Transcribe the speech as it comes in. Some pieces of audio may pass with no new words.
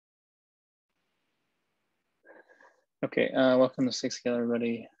Okay, welcome to SIG,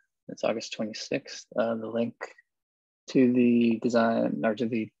 everybody. It's August 26th. The link to the design or to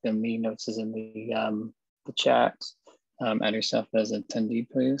the meeting notes is in the chat. Add yourself as an attendee,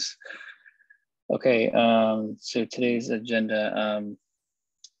 please. Okay, so today's agenda,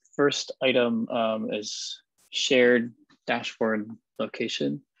 first item is shared dashboard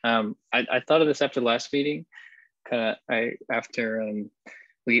location. I thought of this after last meeting.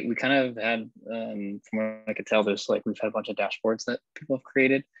 We kind of had, from what I could tell, we've had a bunch of dashboards that people have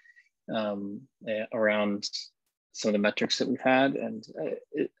created around some of the metrics that we've had. And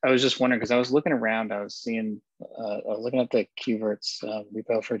I was just wondering, because I was looking around, I was looking at the QVerts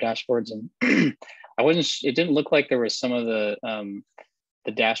repo for dashboards, and it didn't look like there was some of the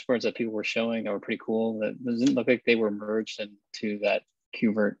dashboards that people were showing that were pretty cool. That didn't look like they were merged into that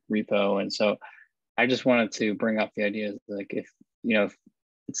QVert repo. And so I just wanted to bring up the idea, like, if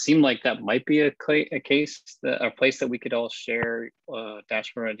it seemed like that might be a place that we could all share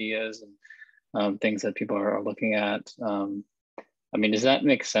dashboard ideas and things that people are looking at. I mean, does that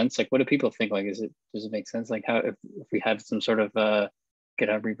make sense? Like, what do people think? Like, does it make sense? Like, how if we had some sort of GitHub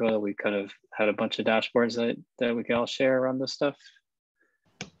repo, we could have had a bunch of dashboards that we could all share around this stuff?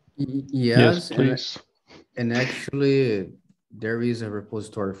 Yes, please. And actually, there is a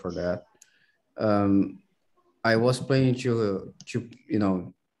repository for that. I was planning to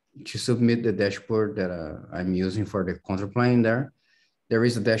submit the dashboard that I'm using for the control plane there. There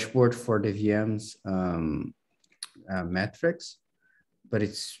is a dashboard for the VMs metrics, but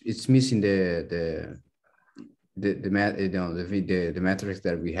it's missing the metrics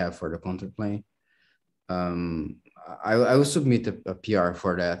that we have for the control plane. I will submit a PR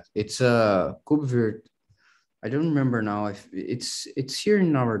for that. It's a KubeVirt. I don't remember now if it's here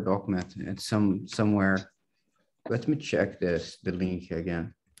in our document. It's somewhere. Let me check the link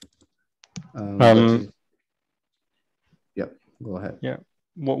again. Yeah, go ahead. Yeah,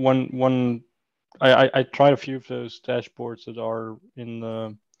 I tried a few of those dashboards that are in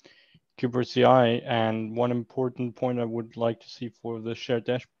the KubeVirt CI, and one important point I would like to see for the shared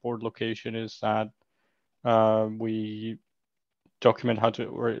dashboard location is that we document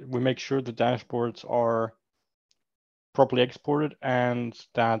we make sure the dashboards are properly exported and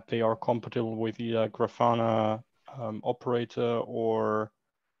that they are compatible with either Grafana operator, or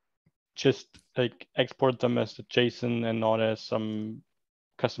just like export them as a JSON and not as some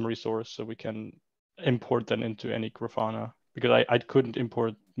custom resource, so we can import them into any Grafana. Because I couldn't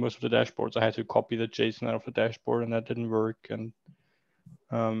import most of the dashboards. I had to copy the JSON out of the dashboard, and that didn't work. And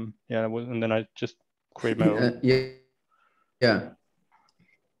and then I just create my own. Yeah.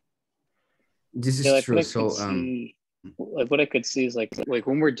 This is true. So like what I could see is like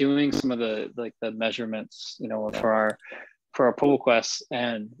when we're doing some of the measurements, for our pull requests,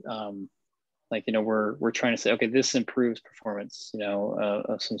 and we're trying to say, okay, this improves performance,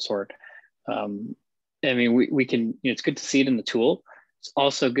 of some sort. I mean, we can, it's good to see it in the tool. It's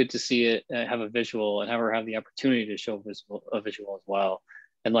also good to see it have a visual and have the opportunity to show a visual as well.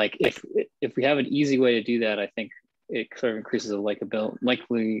 And like, if we have an easy way to do that, I think it sort of increases the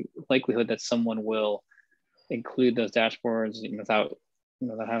likelihood that someone will include those dashboards without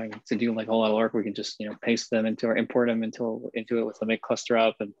having to do like a whole lot of work. We can just paste them into or import them into it with the make cluster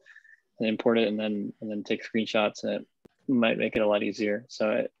up and import it and then take screenshots, and it might make it a lot easier.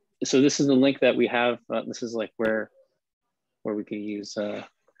 So this is the link that we have. This is like where we could use and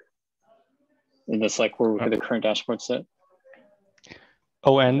this like where the current dashboard sit.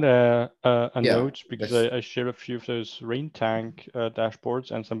 Oh, and note, because I shared a few of those rain tank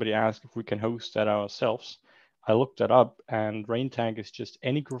dashboards, and somebody asked if we can host that ourselves. I looked that up, and rain tank is just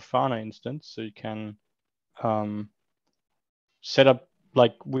any Grafana instance, so you can set up,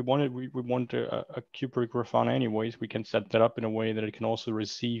 like we want a KubeVirt Grafana anyways. We can set that up in a way that it can also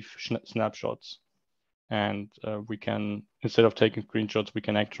receive snapshots, and we can, instead of taking screenshots, we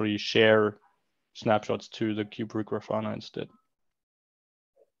can actually share snapshots to the KubeVirt Grafana instead.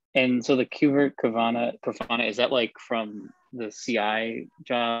 And so the KubeVirt Grafana, is that like from the CI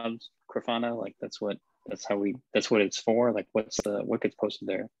jobs Grafana? Like that's what it's for? Like what gets posted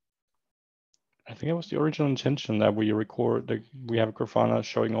there? I think it was the original intention that we we have a Grafana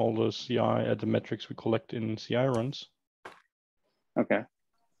showing all the CI the metrics we collect in CI runs. Okay.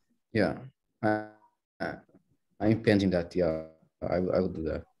 Yeah, I'm pending that. Yeah, I will do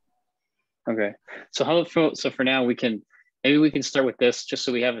that. Okay. So for now we can start with this just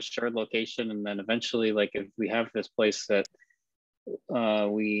so we have a shared location, and then eventually, like if we have this place that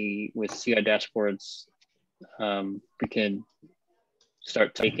we with CI dashboards, we can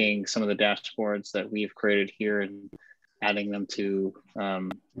start taking some of the dashboards that we've created here and adding them to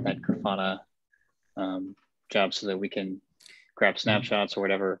that Grafana job so that we can grab snapshots or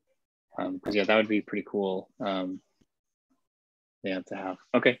whatever. Because yeah, that would be pretty cool. Yeah, to have.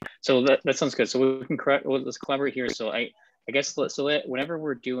 Okay, so that sounds good. So we can let's collaborate here. So I guess whenever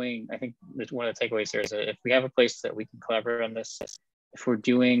we're doing, I think one of the takeaways here is that if we have a place that we can collaborate on this, if we're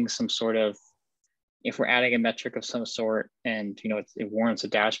doing some sort of, if we're adding a metric of some sort and it warrants a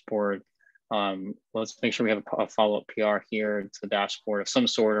dashboard, let's make sure we have a follow-up PR here to the dashboard of some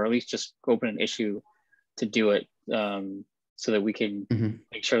sort, or at least just open an issue to do it, so that we can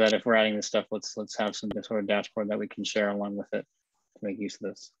make sure that if we're adding this stuff, let's have some sort of dashboard that we can share along with it to make use of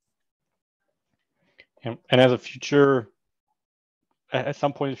this. And as a future, at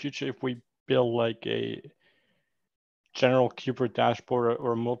some point in the future, if we build like a general KubeVirt dashboard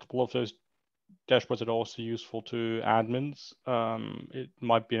or multiple of those dashboards that are also useful to admins, it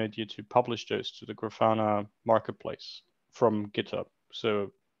might be an idea to publish those to the Grafana marketplace from GitHub.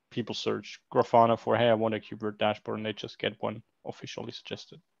 So people search Grafana for, hey, I want a KubeVirt dashboard, and they just get one officially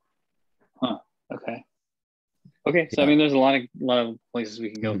suggested. Huh. Okay. Okay. So I mean, there's a lot of places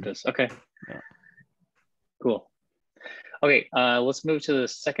we can go with this. Okay. Yeah. Cool. Okay. Let's move to the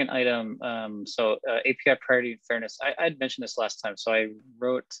second item. So API priority and fairness. I'd mentioned this last time. So I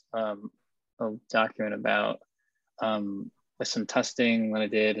wrote a document about some testing that I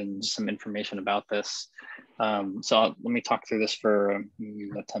did and some information about this. So let me talk through this for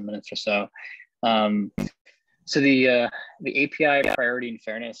about 10 minutes or so. So the API priority and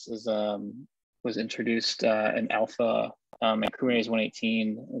fairness was introduced in alpha in Kubernetes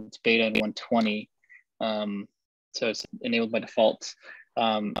 118. It's beta in 120. So it's enabled by default.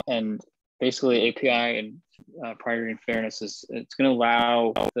 And basically API and priority and fairness it's going to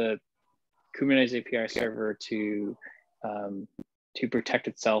allow the Kubernetes API server to protect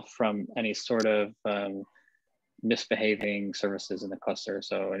itself from any sort of misbehaving services in the cluster.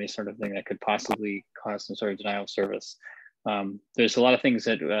 So any sort of thing that could possibly cause some sort of denial of service. There's a lot of things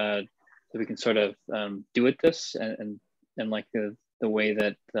that we can sort of do with this, and like the way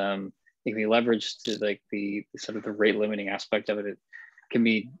that it can be leveraged to like the sort of the rate limiting aspect of it. It can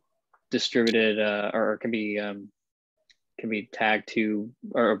be distributed or can be tagged to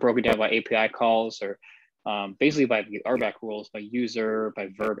or broken down by API calls, or basically by the RBAC rules, by user, by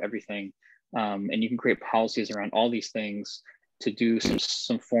verb, everything. And you can create policies around all these things to do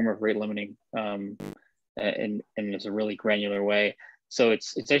some form of rate limiting in a really granular way. So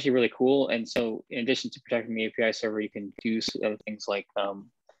it's actually really cool. And so in addition to protecting the API server, you can do other things like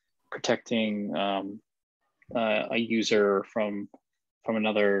protecting a user from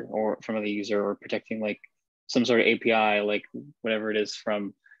another user, or protecting like some sort of API, like whatever it is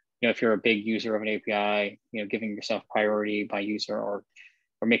from, if you're a big user of an API, giving yourself priority by user, or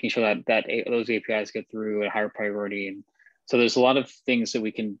making sure that those APIs get through at a higher priority. And so there's a lot of things that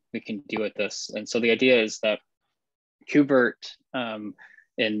we can do with this. And so the idea is that KubeVirt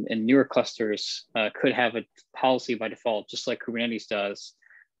in newer clusters could have a policy by default, just like Kubernetes does,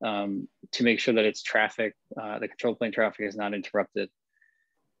 to make sure that its traffic, the control plane traffic, is not interrupted.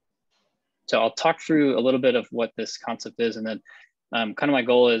 So I'll talk through a little bit of what this concept is, and then kind of my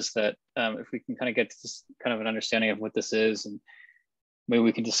goal is that if we can kind of get to this kind of an understanding of what this is, and maybe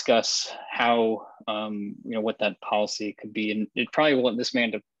we can discuss how, what that policy could be. And it probably will, this may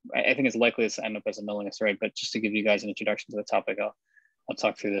end up, I think it's likely to end up as a nulling thread, but just to give you guys an introduction to the topic, I'll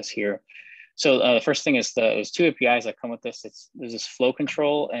talk through this here. So the first thing is there's two APIs that come with this. There's this flow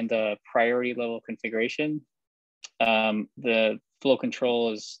control and the priority level configuration. The flow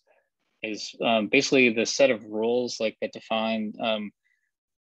control is basically the set of rules like that define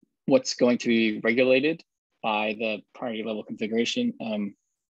what's going to be regulated by the priority level configuration.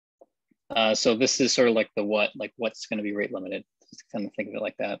 So this is sort of like the what's going to be rate limited. Just kind of think of it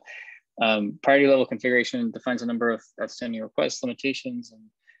like that. Priority level configuration defines a number of outstanding request limitations and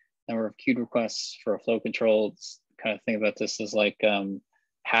number of queued requests for a flow control. It's kind of think about this as like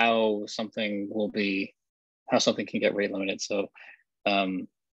how something can get rate limited. So the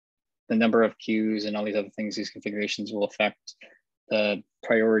number of queues and all these other things, these configurations will affect the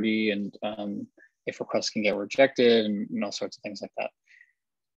priority, and if requests can get rejected, and all sorts of things like that.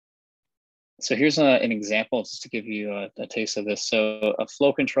 So here's an example just to give you a taste of this. So a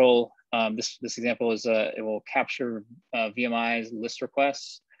flow control, this example is it will capture VMI's list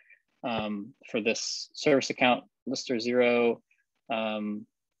requests for this service account lister 0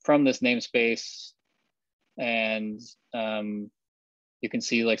 from this namespace, and you can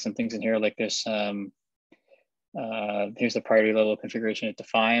see like some things in here, like there's here's the priority level configuration it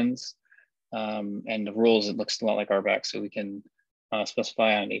defines, and the rules, it looks a lot like RBAC. So we can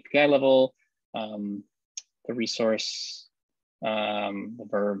specify on an API level, the resource, the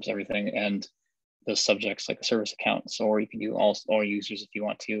verbs, everything. And the subjects like a service account. So, or you can do all users if you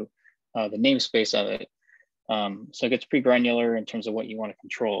want to, the namespace of it. So it gets pretty granular in terms of what you want to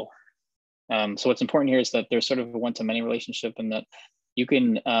control. So what's important here is that there's sort of a one-to-many relationship, and that you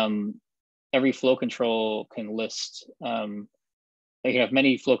can, every flow control can list, you have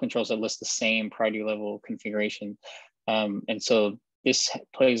many flow controls that list the same priority level configuration. And so this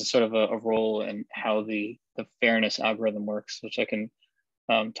plays sort of a role in how the fairness algorithm works, which I can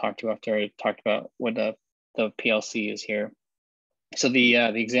talk to after I talked about what the PLC is here. So the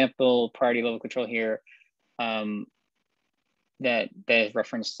example priority level control here that is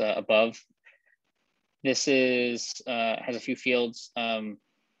referenced above, this is has a few fields.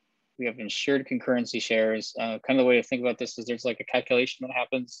 We have ensured concurrency shares. Kind of the way to think about this is there's like a calculation that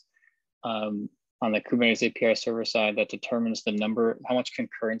happens on the Kubernetes API server side that determines the number, how much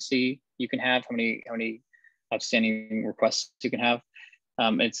concurrency you can have, how many outstanding requests you can have.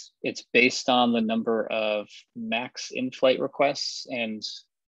 It's based on the number of max in-flight requests and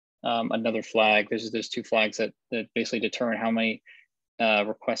another flag. There's two flags that basically determine how many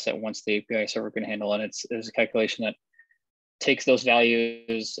requests at once the API server can handle, and there's a calculation that takes those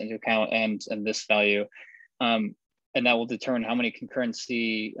values into account and this value, and that will determine how many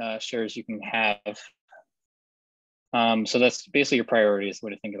concurrency shares you can have. So that's basically your priority is the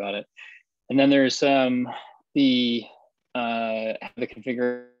way to think about it. And then there's the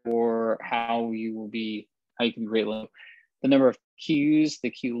configure for how you can be rate low, the number of queues, the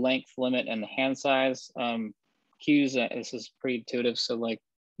queue length limit, and the hand size. Queues, this is pretty intuitive. So like,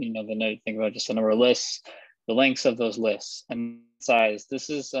 the note to think about just the number of lists, the lengths of those lists, and size. This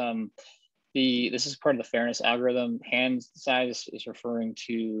is part of the fairness algorithm. Hand size is referring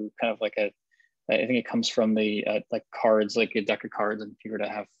to kind of like I think it comes from the like cards, like a deck of cards, and if you were to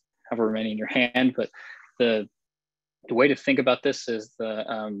have many in your hand. But the way to think about this is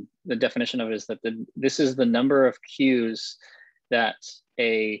the definition of it is that this is the number of queues that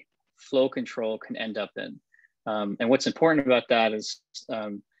a flow control can end up in. And what's important about that is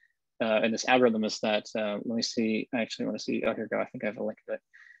in this algorithm is that, let me see, I actually want to see, oh, here we go. I think I have a link to it.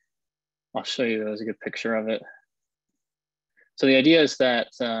 I'll show you, there's a good picture of it. So the idea is that,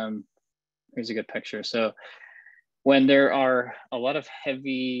 here's a good picture. So when there are a lot of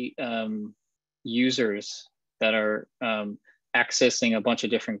heavy users that are accessing a bunch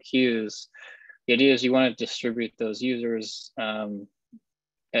of different queues, the idea is you want to distribute those users to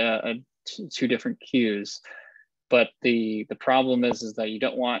different queues. But the problem is that you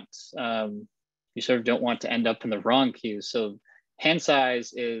don't want, you sort of don't want to end up in the wrong queue. So hand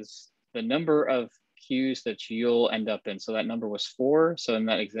size is the number of queues that you'll end up in. So that number was 4. So in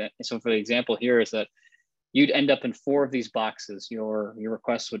that so for the example here is that you'd end up in 4 of these boxes. Your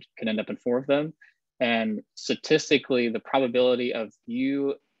requests can end up in 4 of them. And statistically, the probability of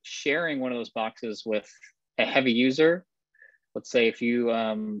you sharing one of those boxes with a heavy user, let's say if you,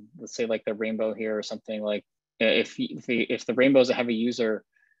 let's say like the rainbow here or something, like if the rainbow is a heavy user,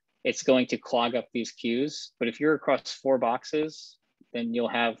 it's going to clog up these queues. But if you're across 4 boxes, then you'll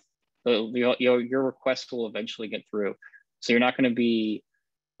have, your request will eventually get through. So you're not going to be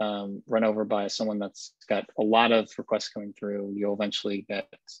run over by someone that's got a lot of requests coming through. You'll eventually get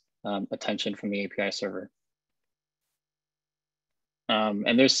attention from the API server.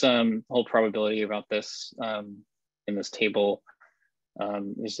 And there's some whole probability about this in this table.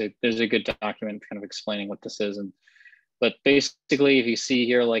 There's a good document kind of explaining what this is. But basically, if you see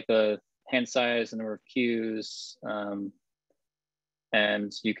here, like the hand size, the number of queues,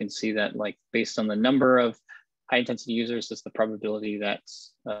 and you can see that like based on the number of high intensity users, is the probability that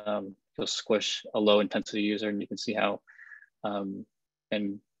you'll squish a low intensity user, and you can see how,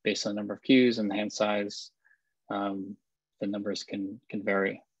 and based on the number of queues and the hand size, the numbers can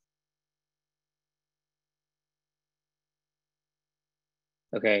vary.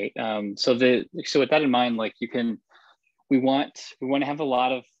 Okay, so with that in mind, like we want to have a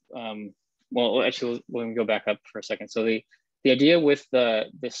lot of, well, actually, let me go back up for a second. So the idea with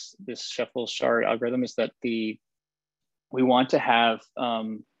this shuffle shard algorithm is that we want to have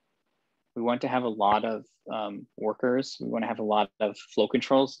a lot of workers. We want to have a lot of flow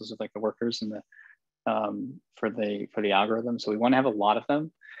controls. Those are like the workers in the for the algorithm. So we want to have a lot of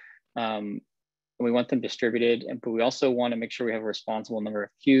them. We want them distributed, but we also want to make sure we have a responsible number of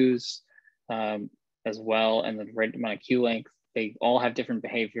queues as well, and the right amount of queue length. They all have different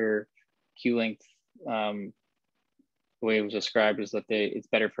behavior. Queue length, the way it was described is that it's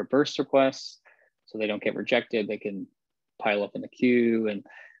better for burst requests, so they don't get rejected. They can pile up in the queue, and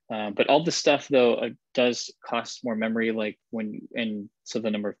but all this stuff though does cost more memory. Like so the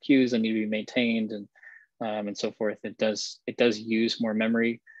number of queues that need to be maintained and so forth. It does use more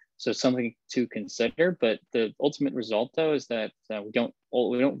memory. So it's something to consider, but the ultimate result though is that we don't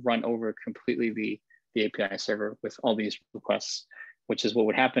run over completely the API server with all these requests, which is what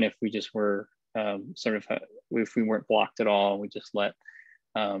would happen if we just were if we weren't blocked at all. We just let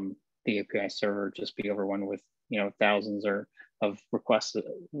the API server just be overrun with thousands of requests,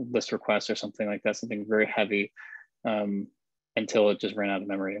 list requests or something like that, something very heavy, until it just ran out of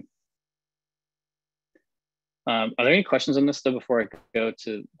memory. Are there any questions on this though before I go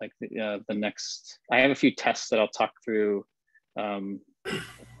to like the next? I have a few tests that I'll talk through. Yeah,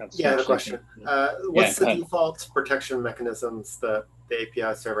 I have a question. What's the default protection mechanisms that the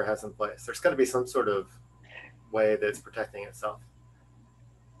API server has in place? There's got to be some sort of way that it's protecting itself,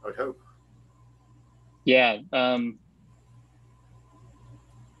 I would hope. Yeah. Let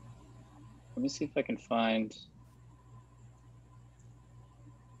me see if I can find.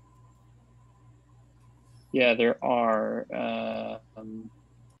 Yeah, there are. If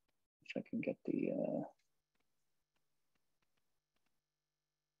I can get the.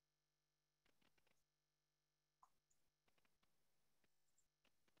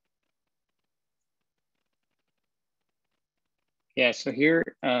 Yeah, so here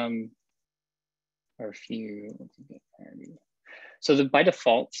are a few. So by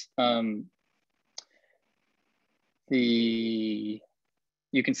default,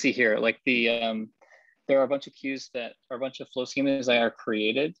 you can see here, like there are a bunch of queues that are a bunch of flow schemas that are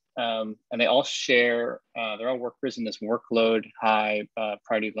created, and they all share. They're all workers in this workload high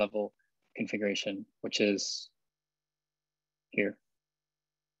priority level configuration, which is here.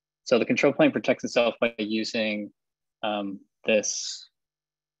 So the control plane protects itself by using this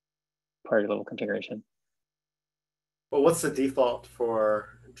priority level configuration. Well, what's the default for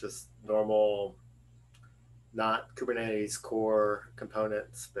just normal, not Kubernetes core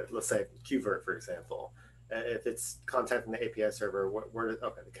components, but let's say KubeVirt, for example? If it's contacting the API server,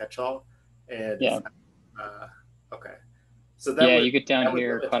 okay, the catch-all, and yeah, okay, so that you get down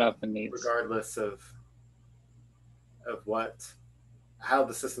here caught up in these, regardless of how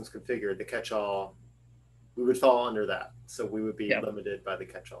the system's configured, the catch-all, we would fall under that. So we would be limited by the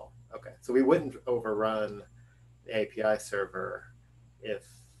catch-all. Okay, so we wouldn't overrun the API server if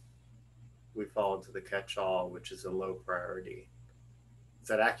we fall into the catch-all, which is a low priority. Is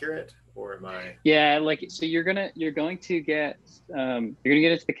that accurate, or am I? Yeah, like so you're going to get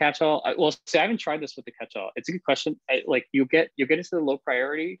into the catch-all. Well, see, I haven't tried this with the catch-all. It's a good question. You'll get into the low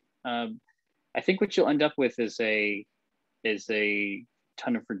priority. I think what you'll end up with is a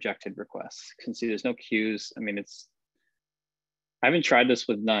ton of rejected requests. You can see there's no queues. I mean, I haven't tried this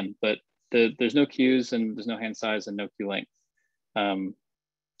with none, but there's no queues and there's no hand size and no queue length.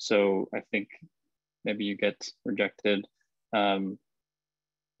 So I think maybe you get rejected.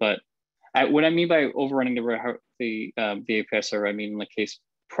 But what I mean by overrunning the API server, I mean in the case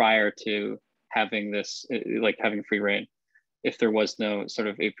prior to having this, like having free reign, if there was no sort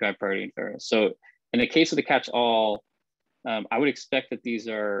of API priority in fairness. So in the case of the catch-all, I would expect that these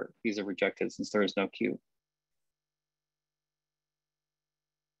are rejected since there is no queue.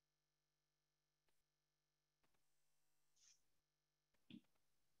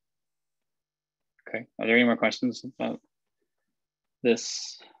 Okay, are there any more questions about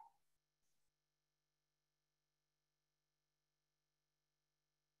this?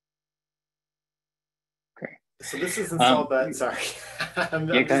 Okay. So this is installed by, sorry, I'm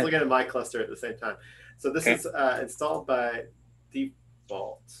just looking at my cluster at the same time. So this is installed by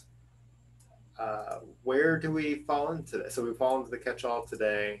default. Where do we fall into this? So we fall into the catch-all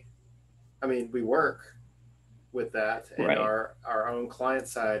today. I mean, we work with that, and our own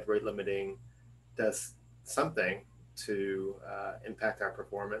client-side rate limiting does something to impact our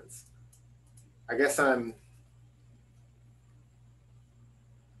performance. I guess I'm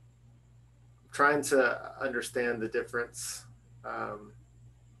trying to understand the difference.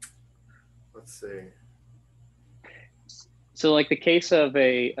 Let's see. So like the case of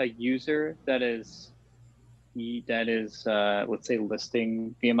a user that is let's say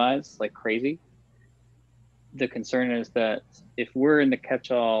listing VMIs like crazy, the concern is that if we're in the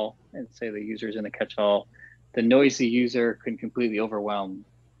catch-all and say the user's in the catch-all, the noisy user can completely overwhelm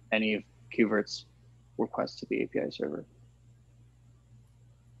any of KubeVirt's requests to the API server.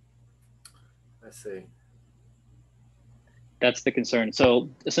 I see. That's the concern. So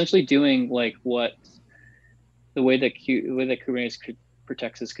essentially doing like the way that Kubernetes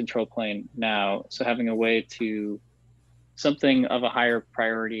protects its control plane now. So having a way to something of a higher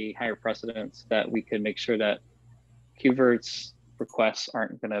priority, higher precedence that we can make sure that KubeVirt's requests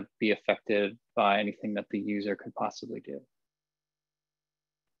aren't going to be affected by anything that the user could possibly do.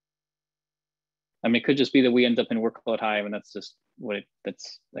 I mean, it could just be that we end up in workload high, and that's just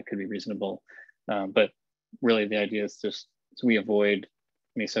that could be reasonable. But really, the idea is just so we avoid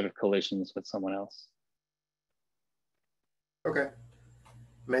any sort of collisions with someone else. Okay.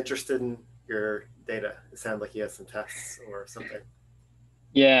 I'm interested in your data. It sounds like you have some tests or something.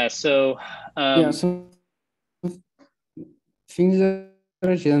 Yeah. So. Some things that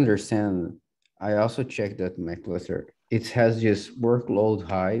I should understand. I also checked that my cluster. It has just workload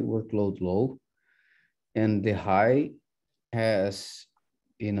high, workload low, and the high has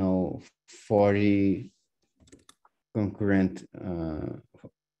 40 concurrent.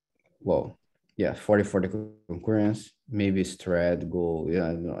 Well, yeah, 40 for the concurrence. Maybe it's thread go.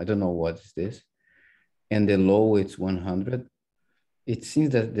 Yeah, I don't know what is this. And the low it's 100. It seems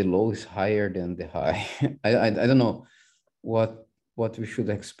that the low is higher than the high. I don't know what we should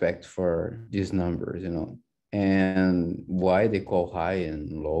expect for these numbers, and why they call high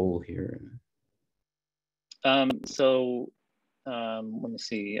and low here. So let me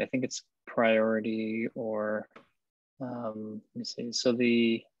see. I think it's priority or let me see. So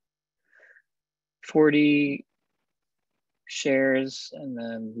the 40 shares and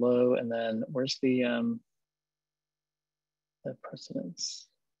then low, and then where's the precedence?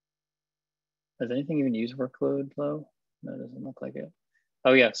 Does anything even use workload low? No, it doesn't look like it.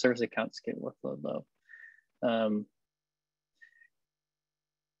 Oh yeah, service accounts get workload low.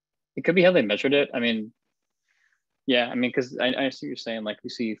 It could be how they measured it. I mean, yeah, I mean, because I see what you're saying, like we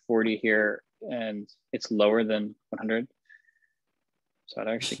see 40 here and it's lower than 100. So I'd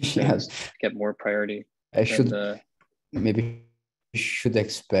actually get more priority. I should maybe should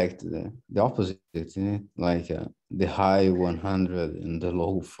expect the opposite, like the high 100 and the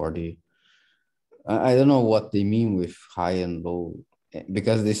low 40. I don't know what they mean with high and low,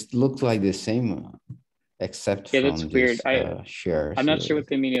 because this looks like the same, except from that's weird. shares. I'm not sure what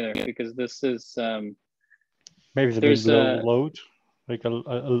they mean either, because this is maybe there's low load, like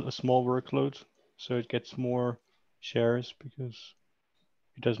a small workload, so it gets more shares because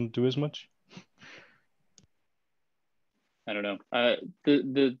it doesn't do as much. I don't know. I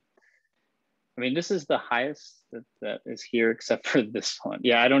mean, this is the highest that is here, except for this one.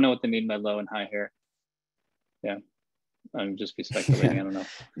 Yeah, I don't know what they mean by low and high here. Yeah, I'm just be speculating. I don't know.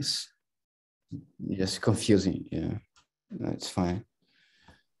 It's just confusing. Yeah, that's fine.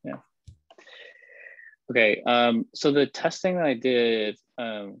 Yeah. Okay. So the testing that I did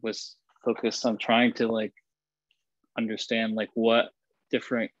was focused on trying to like understand like what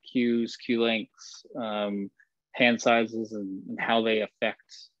different queues, queue lengths, hand sizes, and how they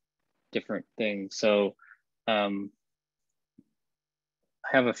affect different things. So I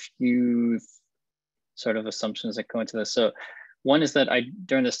have a few sort of assumptions that go into this. So one is that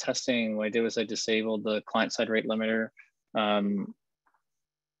during this testing, what I did was I disabled the client-side rate limiter. And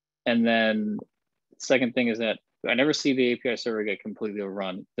then the second thing is that I never see the API server get completely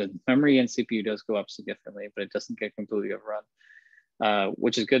overrun. The memory and CPU does go up significantly, but it doesn't get completely overrun,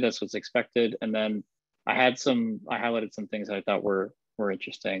 which is good. That's what's expected. And then I highlighted some things that I thought were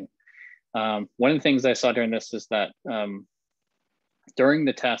interesting. One of the things I saw during this is that during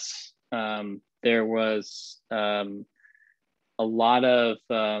the tests, there was a lot of,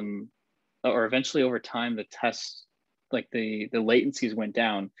 or eventually over time, the tests, like the latencies went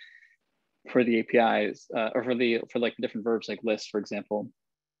down for the APIs, or for like different verbs like list, for example,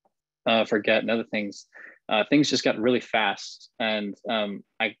 for get and other things. Things just got really fast, and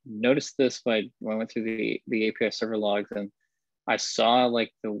I noticed this when I went through the API server logs, and I saw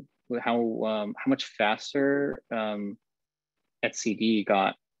like how much faster etcd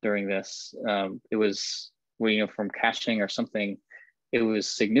got during this. It was, well, from caching or something, it was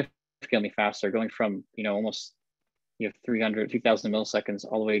significantly faster, going from almost 300, 2000 milliseconds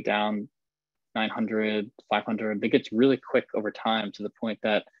all the way down 900, 500. It gets really quick over time, to the point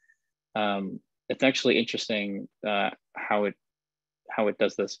that it's actually interesting how it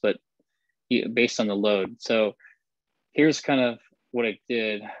does this, but based on the load. So here's kind of what I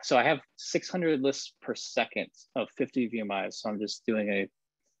did. So I have 600 lists per second of 50 VMIs. So I'm just doing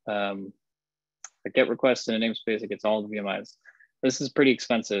a GET request and a namespace that gets all the VMIs. This is pretty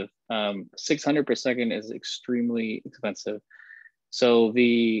expensive. 600 per second is extremely expensive. So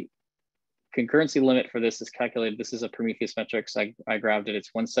the concurrency limit for this is calculated. This is a Prometheus metrics. I grabbed it.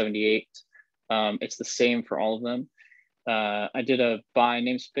 It's 178. It's the same for all of them. I did a by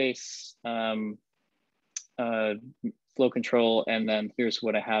namespace flow control, and then here's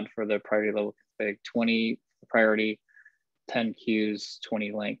what I had for the priority level config: 20 priority, 10 queues,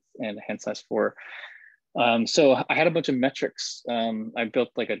 20 length, and hand size 4. So I had a bunch of metrics. I built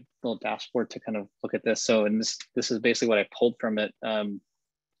like a little dashboard to kind of look at this. So, and this is basically what I pulled from it.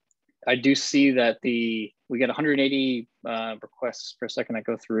 I do see that we get 180 requests per second that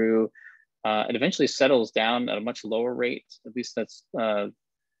go through. It eventually settles down at a much lower rate. At least that's what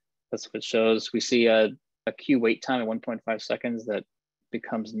it shows. We see a queue wait time of 1.5 seconds that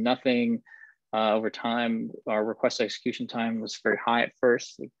becomes nothing over time. Our request execution time was very high at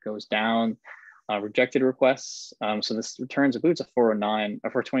first. It goes down. Rejected requests. So this returns, I believe it's a 409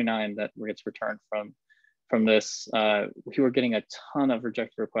 or 429 that gets returned from this. We were getting a ton of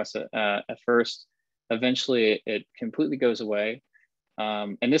rejected requests at first. Eventually, it completely goes away.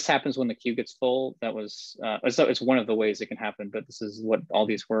 And this happens when the queue gets full. That was, it's one of the ways it can happen, but this is what all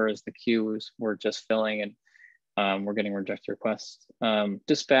these were, is the queues were just filling and we're getting rejected requests.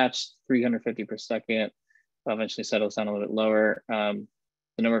 Dispatched 350 per second, eventually settles down a little bit lower. The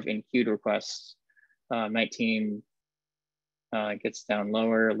number of in-queued requests, 19 gets down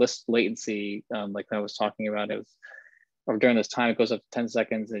lower. List latency, like I was talking about, or during this time, it goes up to 10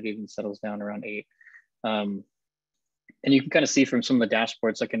 seconds. It even settles down around 8. And you can kind of see from some of the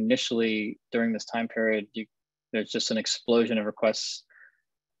dashboards, like initially during this time period, there's just an explosion of requests.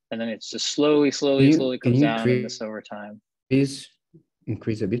 And then it's just slowly comes down in this over time. Please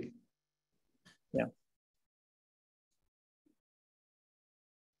increase a bit. Yeah.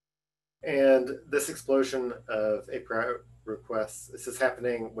 And this explosion of API requests, is this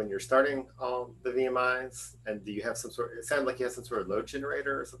happening when you're starting all the VMIs? And do you have some sort, it sounded like you have some sort of load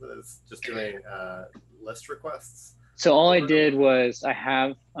generator or something that's just doing list requests? So all I did was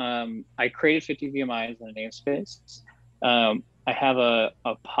I created 50 VMIs in a namespace. I have a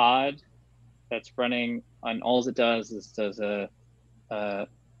pod that's running, and all it does is does a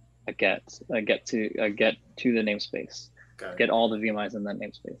get to the namespace. Get all the VMIs in that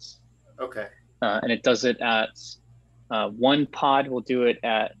namespace. Okay. And it does it at one pod will do it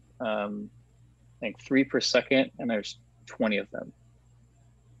at I think 3 per second, and there's 20 of them.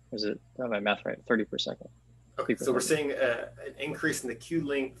 Is it, have my math right? 30 per second. Okay, so we're seeing an increase in the queue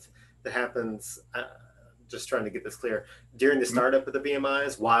length that happens, just trying to get this clear, during the startup of the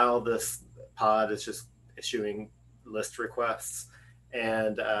VMIs while this pod is just issuing list requests.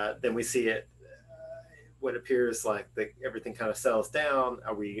 And then we see it, what appears like everything kind of settles down.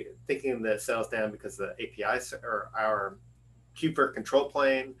 Are we thinking that it settles down because the APIs or our KubeVirt control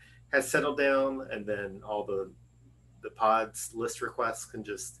plane has settled down, and then all the pods list requests can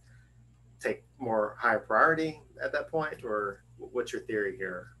just take more higher priority at that point? Or what's your theory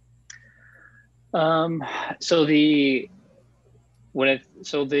here? I'm not sure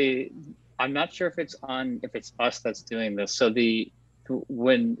if it's us that's doing this. So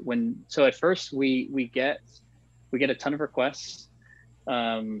so at first we get a ton of requests.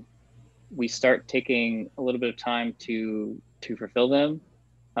 We start taking a little bit of time to fulfill them.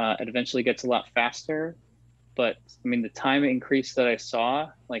 It eventually gets a lot faster, but I mean, the time increase that I saw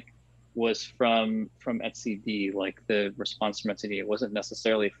was from etcd, like the response from etcd. It wasn't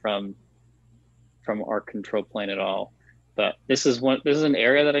necessarily from our control plane at all. But this is an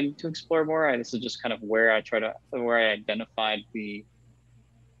area that I need to explore more. This is just kind of where I identified the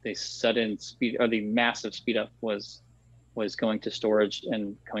sudden speed, or the massive speed up was going to storage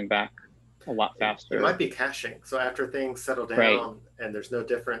and coming back a lot faster. It might be caching. So after things settle down, right, and there's no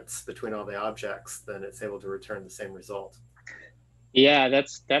difference between all the objects, then it's able to return the same result. Yeah,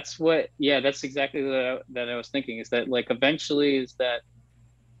 that's exactly that I was thinking, is that eventually is that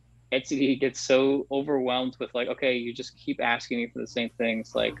etcd gets so overwhelmed with okay, you just keep asking me for the same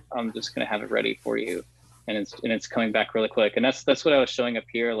things, I'm just gonna have it ready for you, and it's coming back really quick. And that's what I was showing up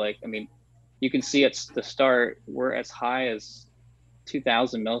here. I mean, you can see at the start we're as high as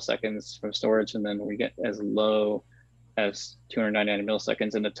 2000 milliseconds from storage, and then we get as low as 299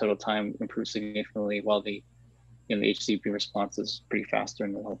 milliseconds, and the total time improves significantly, while the HTTP response is pretty faster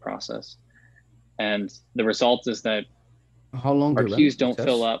in the whole process. And the result is that how long our queues don't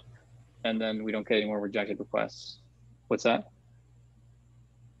fill up, and then we don't get any more rejected requests. What's that?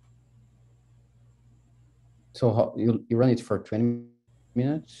 So how, you run it for 20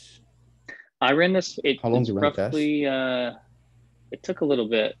 minutes? I ran this. How long do you run roughly, it took a little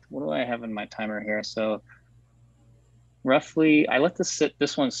bit. What do I have in my timer here? So roughly, I let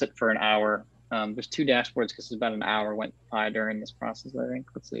this one sit for an hour. There's 2 dashboards because it's about an hour went by during this process, I think.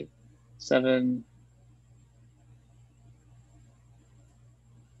 Let's see, 7.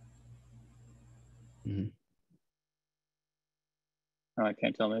 Mm-hmm. Oh, I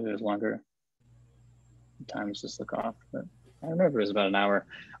can't tell. Maybe it was longer. The times just look off, but I remember it was about an hour.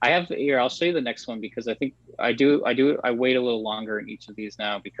 I have here. I'll show you the next one, because I think I wait a little longer in each of these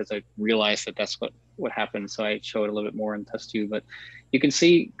now, because I realized that that's what happened. So I show it a little bit more in test 2, but you can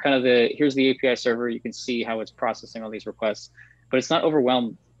see kind of here's the API server. You can see how it's processing all these requests, but it's not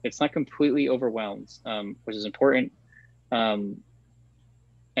overwhelmed it's not completely overwhelmed, which is important. And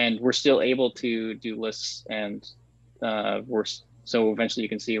we're still able to do lists, and so eventually you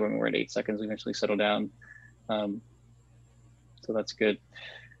can see when we're at 8 seconds, we eventually settle down. So that's good.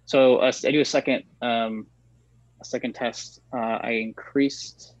 So I do a second test. I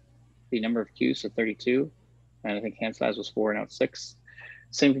increased the number of queues to 32, and I think hand size was 4, now it's 6.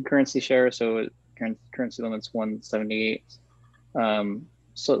 Same concurrency share, so concurrency limit's 178.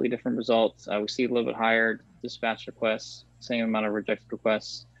 Slightly different results. We see a little bit higher dispatch requests, same amount of rejected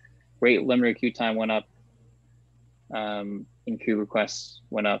requests. Rate limited queue time went up. In queue requests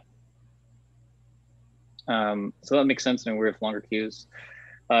went up. So that makes sense when we have longer queues.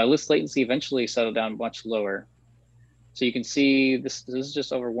 List latency eventually settled down much lower. So you can see this is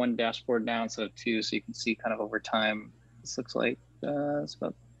just over 1 dashboard now instead of 2. So you can see kind of over time, this looks like it's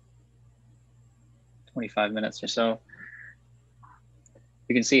about 25 minutes or so.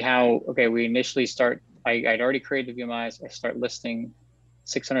 You can see how, okay, we initially start, I'd already created VMIs. I start listing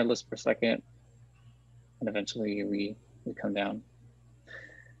 600 lists per second, and eventually we come down.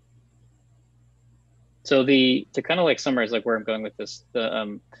 So to kind of like summarize like where I'm going with this,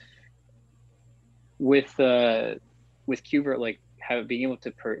 with KubeVirt, like being able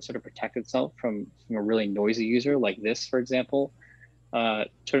to sort of protect itself from a really noisy user like this, for example,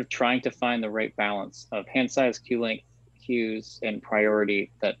 sort of trying to find the right balance of hand size, queue length, queues, and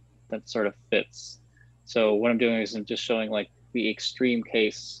priority that sort of fits. So what I'm doing is I'm just showing like the extreme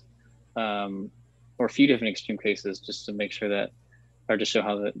case, or a few different extreme cases, just to make sure that, or to show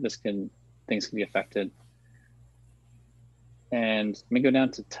how things can be affected. And let me go down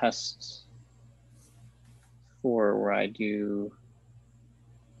to test 4, where I do,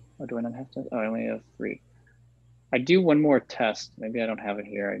 oh, do I not have to? Oh, I only have 3. I do one more test. Maybe I don't have it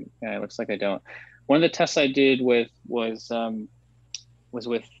here. It looks like I don't. One of the tests I did was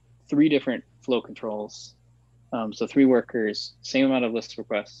with 3 different flow controls. So 3 workers, same amount of list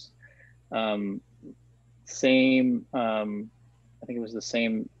requests, same, I think it was the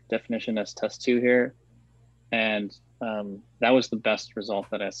same definition as test 2 here. And that was the best result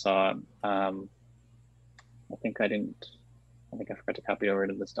that I saw. I think I forgot to copy it over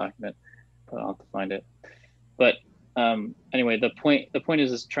to this document, but I'll have to find it. But anyway, the point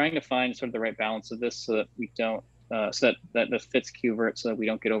is trying to find sort of the right balance of this, so that we don't, so that fits KubeVirt, so that we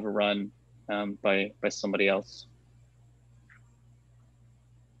don't get overrun by somebody else.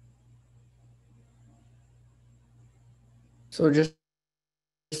 So just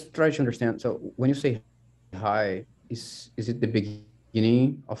try to understand. So when you say high, is it the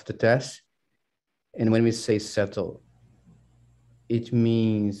beginning of the test? And when we say settle, it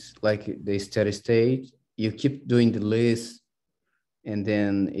means like the steady state. You keep doing the list, and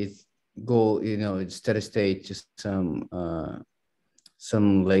then it's steady state to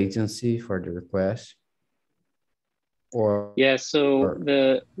some latency for the request. Or yeah, so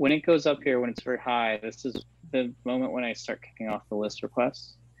when it goes up here, when it's very high, this is the moment when I start kicking off the list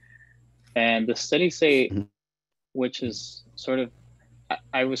requests. And the steady state, which is sort of,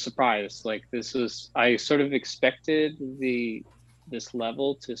 I was surprised. Like I sort of expected this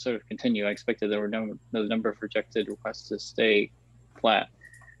level to sort of continue. I expected there were the number of rejected requests to stay flat,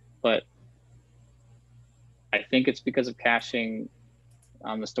 but I think it's because of caching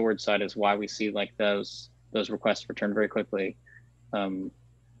on the storage side is why we see like those requests return very quickly.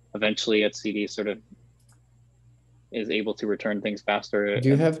 Eventually, etcd sort of is able to return things faster. Do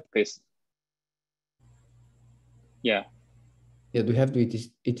you have? Yeah. Yeah. Do you have the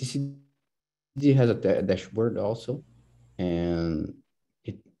etcd has a dashboard also, and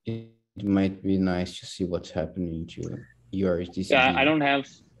it might be nice to see what's happening to your etcd. Yeah, I don't have.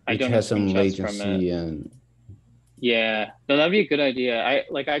 It has some latency and. Yeah, no, that'd be a good idea.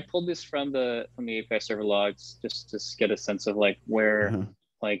 I pulled this from the API server logs just to get a sense of like where,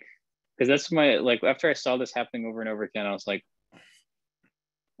 like, because that's after I saw this happening over and over again, I was like,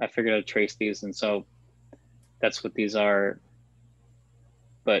 I figured I'd trace these, and so that's what these are.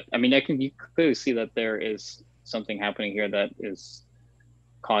 But I mean, you clearly see that there is something happening here that is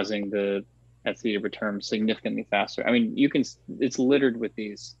causing the etcd to return significantly faster. I mean, it's littered with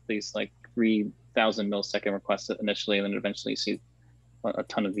these like 3,000 millisecond requests initially, and then eventually you see a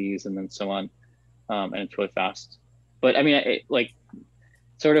ton of these, and then so on, and it's really fast. But I mean, I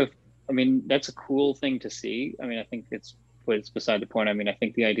mean, that's a cool thing to see. I mean, I think it's beside the point. I mean, I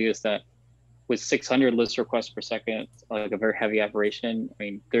think the idea is that with 600 list requests per second, like a very heavy operation, I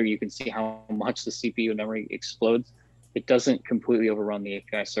mean, there you can see how much the CPU memory explodes. It doesn't completely overrun the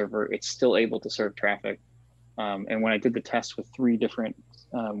API server. It's still able to serve traffic. And when I did the test with 3 different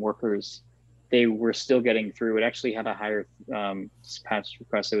workers, they were still getting through. It actually had a higher patch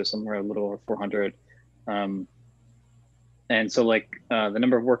request. It was somewhere a little over 400. And so like the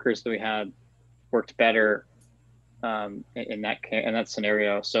number of workers that we had worked better in that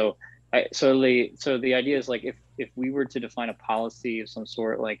scenario. So the idea is like if we were to define a policy of some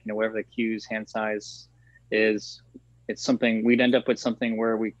sort, like, you know, whatever the queue's hand size is, it's something we'd end up with something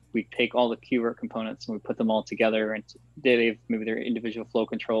where we take all the qvert components and we put them all together, and they have maybe their individual flow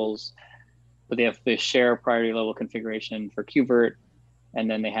controls, but they share priority level configuration for qvert, and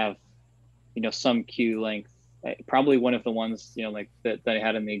then they have, you know, some queue length. Probably one of the ones, you know, like that I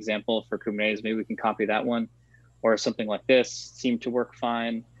had in the example for Kubernetes, maybe we can copy that one, or something like this seemed to work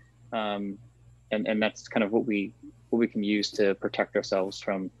fine. And that's kind of what we can use to protect ourselves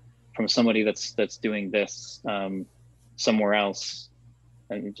from somebody that's doing this somewhere else,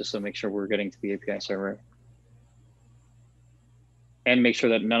 and just to make sure we're getting to the API server. And make sure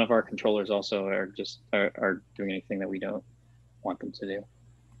that none of our controllers also are doing anything that we don't want them to do.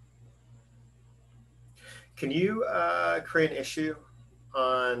 Can you create an issue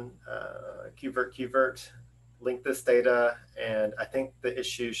on qvert, link this data, and I think the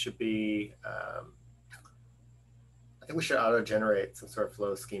issue should be, I think we should auto-generate some sort of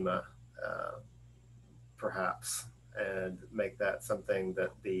flow schema, perhaps, and make that something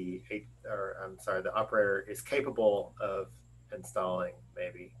that the operator is capable of installing,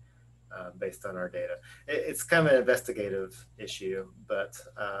 maybe, based on our data. It's kind of an investigative issue, but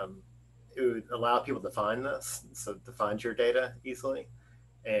it would allow people to find this, so to find your data easily.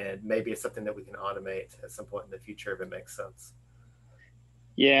 And maybe it's something that we can automate at some point in the future if it makes sense.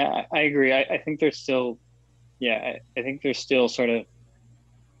 Yeah, I agree. I think there's still, I think there's still sort of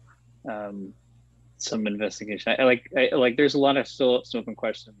some investigation. I like there's a lot of still open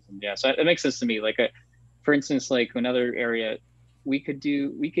questions, and yeah, so it makes sense to me. Like, for instance, like another area, we could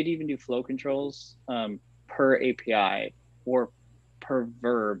even do flow controls per API or per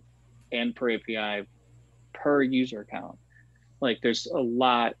verb and per API per user account. Like, there's a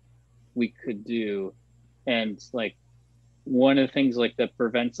lot we could do, and like one of the things like that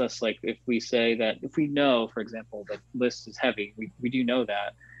prevents us, like if we say that, if we know, for example, that list is heavy, we do know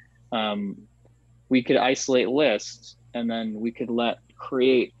that, we could isolate lists, and then we could let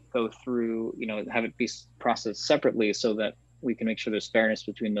create go through, you know, have it be processed separately, so that we can make sure there's fairness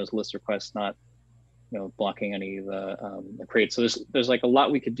between those list requests, not, you know, blocking any of the create. So there's like a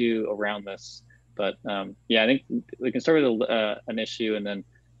lot we could do around this. But yeah, I think we can start with an issue, and then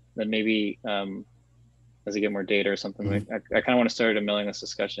maybe as we get more data or something, I kind of want to start a mailing list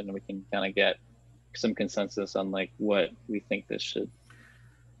discussion, and we can kind of get some consensus on like what we think this should.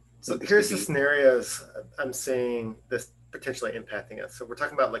 So here's the scenarios I'm seeing this potentially impacting us. So we're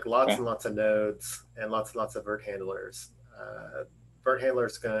talking about like lots and lots of nodes and lots of vert handlers. Vert handler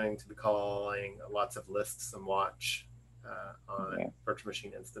is going to be calling lots of lists and watch on virtual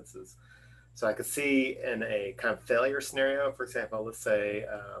machine instances. So I could see in a kind of failure scenario, for example, let's say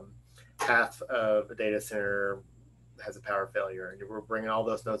half of a data center has a power failure, and we're bringing all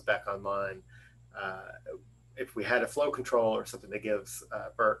those nodes back online. If we had a flow control or something that gives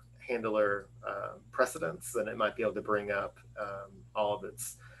vert handler precedence, then it might be able to bring up all of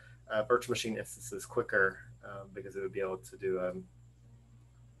its virtual machine instances quicker, because it would be able to do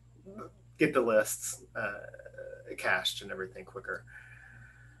get the lists cached and everything quicker.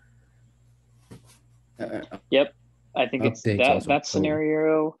 Yep, I think it's that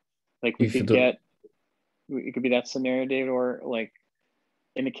scenario. Like we could get, it could be that scenario, David, or like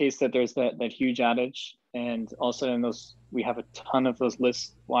in the case that there's that huge outage, and also in those we have a ton of those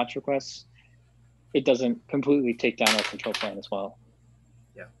list watch requests, it doesn't completely take down our control plane as well.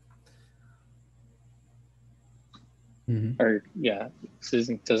 Yeah. Or yeah,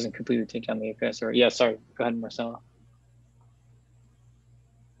 it doesn't completely take down the API server. Yeah, sorry. Go ahead, Marcelo.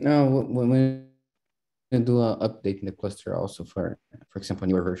 No, when we do an update in the cluster, also for example,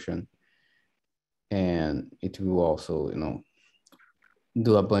 newer version, and it will also, you know,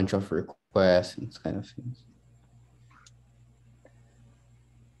 do a bunch of requests and kind of things.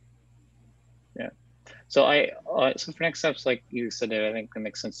 Yeah. So so for next steps, like you said, I think it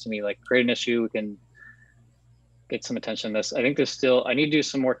makes sense to me. Like, create an issue, we can get some attention on this. I think I need to do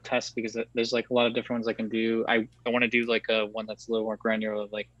some more tests, because there's like a lot of different ones I can do. I want to do like a one that's a little more granular,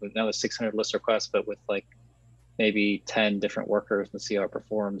 like with another 600 list requests, but with like maybe 10 different workers, and see how it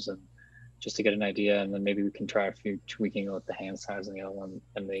performs, and just to get an idea. And then maybe we can try a few tweaking with the hand size and the other one,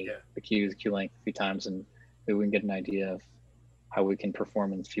 and the queue length a few times, and maybe we can get an idea of how we can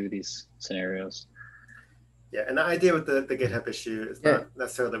perform in a few of these scenarios. Yeah, and the idea with the GitHub issue is not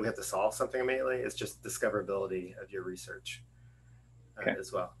necessarily that we have to solve something immediately. It's just discoverability of your research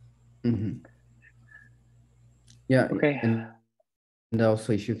as well. Yeah, Okay. and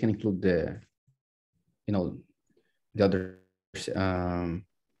also if you can include the, the other,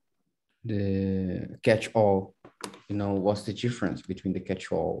 the catch-all, what's the difference between the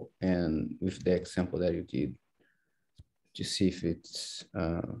catch-all and with the example that you did, to see if it's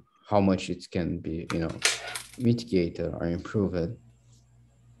how much it can be, mitigated or improved.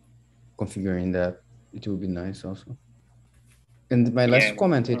 Configuring that, it will be nice also. And my last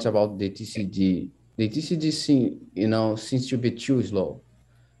comment, it's about the TCD. The TCD seems to be too slow.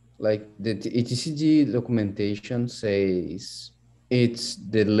 Like the TCD documentation says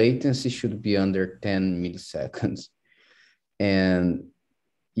the latency should be under 10 milliseconds, and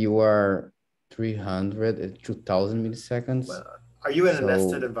you are 300 2000 milliseconds. Well, are you in a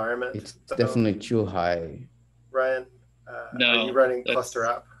nested environment? It's definitely too high. Ryan, no, are you running cluster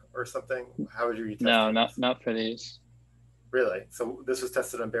up or something? How would you be testing? No, not for these. Really? So this was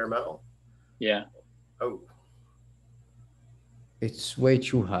tested on bare metal? Yeah. Oh. It's way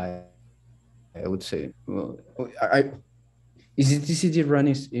too high, I would say. Well, is the TCD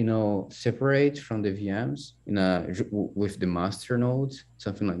running, separate from the VMs with the master nodes,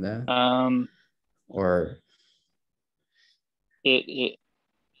 something like that? Or yeah,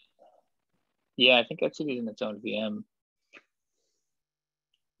 I think actually in its own VM.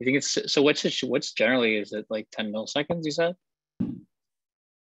 I think it's so. What's generally, is it like 10 milliseconds? You said?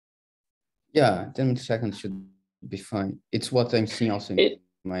 Yeah, 10 milliseconds should be fine. It's what I'm seeing also in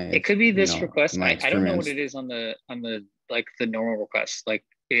my. It could be this request. I don't know what it is on the like the normal request. Like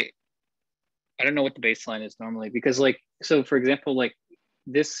I don't know what the baseline is normally, because like, so for example, like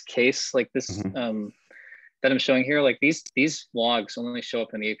this case, like this that I'm showing here, like these logs only show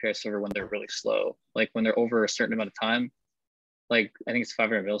up in the API server when they're really slow. Like when they're over a certain amount of time, like I think it's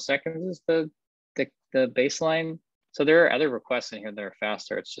 500 milliseconds is the baseline. So there are other requests in here that are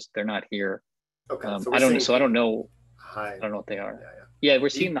faster. It's just they're not here. Okay. I don't know. High. I don't know what they are. Yeah, we're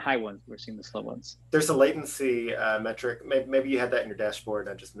seeing the high ones. We're seeing the slow ones. There's a latency metric. Maybe you had that in your dashboard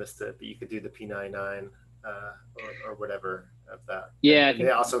and I just missed it, but you could do the P99 or whatever of that. Yeah, and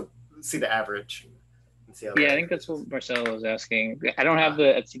they also see the average. And see how I think that's what Marcelo was asking. I don't have the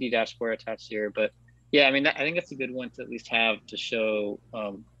etcd dashboard attached here, but yeah, I mean, I think that's a good one to at least have to show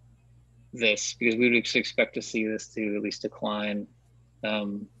this, because we would expect to see this to at least decline,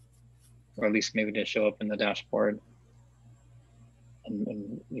 or at least maybe to show up in the dashboard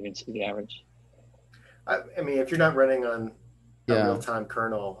and even see the average. I mean, if you're not running on a real-time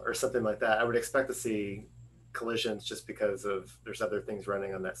kernel or something like that, I would expect to see collisions just because of there's other things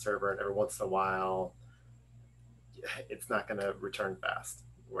running on that server, and every once in a while, it's not going to return fast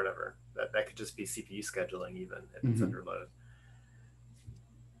or whatever. That could just be CPU scheduling even if it's under load.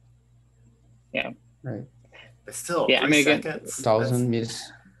 Yeah. Right. But still, 3 seconds. 1,000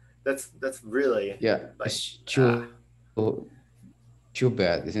 miss. That's really like, it's too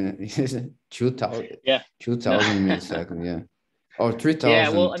bad, isn't it? 2,000. Yeah. 2,000 milliseconds. Yeah. Or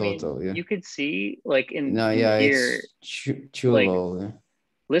 3,000 total. I mean, you could see like in here, it's too like, low.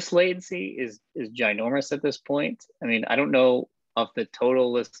 List latency is ginormous at this point. I mean, I don't know of the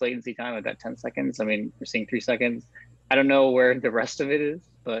total list latency time of that 10 seconds. I mean, we're seeing 3 seconds. I don't know where the rest of it is,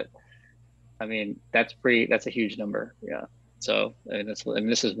 but I mean, that's a huge number. Yeah. So this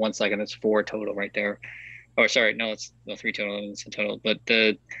is 1 second, it's 4 total right there. Or sorry, no, it's 3 total, and it's a total. But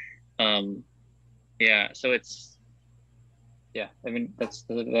so it's, I mean,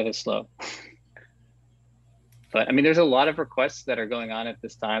 that is slow. But I mean, there's a lot of requests that are going on at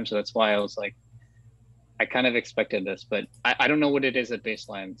this time. So that's why I was like, I kind of expected this, but I don't know what it is at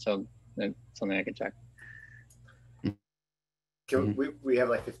baseline. So that's something I can check. We have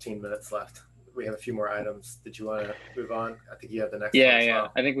like 15 minutes left. We have a few more items. Did you want to move on? I think you have the next one as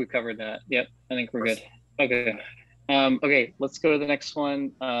well. I think we covered that. Yep, I think we're good. Okay. Okay, let's go to the next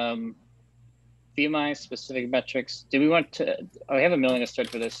one. VMI specific metrics. Do we want to, I have a million to start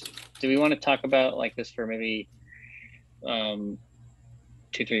for this. Do we want to talk about like this for maybe 2-3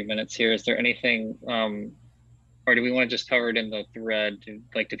 minutes here? Is there anything, or do we want to just cover it in the thread? Do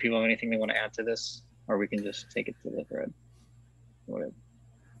people have anything they want to add to this, or we can just take it to the thread? Whatever.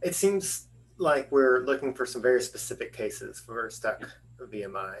 It seems like we're looking for some very specific cases for stuck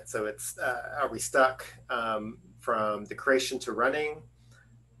VMI. So it's, are we stuck from the creation to running?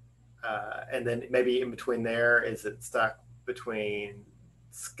 And then maybe in between there, is it stuck between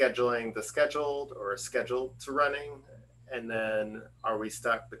scheduling the scheduled or scheduled to running? And then are we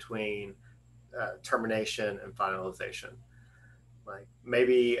stuck between termination and finalization? Like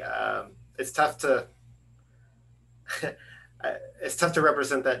maybe it's tough to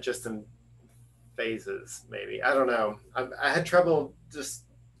represent that just in phases. Maybe, I don't know. I had trouble just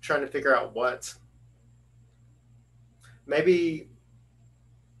trying to figure out what maybe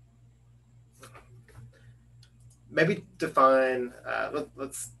define,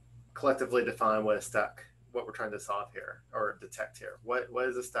 let's collectively define what is stuck, what we're trying to solve here or detect here. What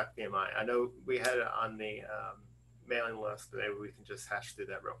is a stuck VMI? I know we had it on the mailing list, but maybe we can just hash through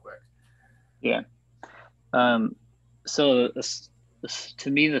that real quick. Yeah. So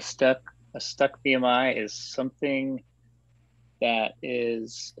to me, a stuck VMI is something that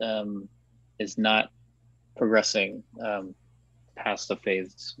is not progressing past the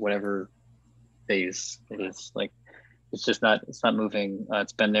phase, whatever phase it is. Like it's not moving.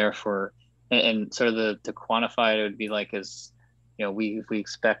 It's been there for, and sort of to quantify it would be like, as if we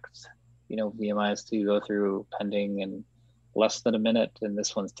expect VMIs to go through pending in less than a minute, and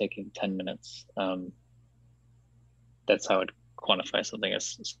this one's taking 10 minutes. That's how I'd quantify something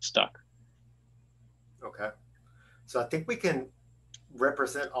as stuck. Okay. So I think we can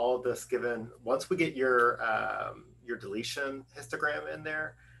represent all of this given, once we get your deletion histogram in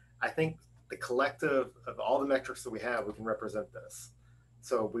there, I think the collective of all the metrics that we have, we can represent this.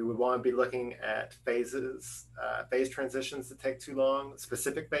 So we would want to be looking at phases, phase transitions that take too long,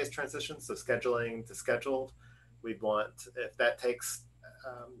 specific phase transitions, so scheduling to scheduled. We'd want, if that takes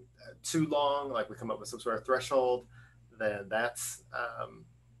too long, like we come up with some sort of threshold, then that's,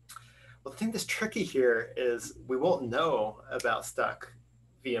 well, the thing that's tricky here is we won't know about stuck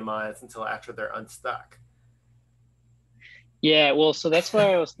VMIs until after they're unstuck. Yeah, well, so that's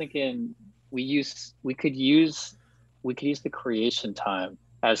why I was thinking we could use the creation time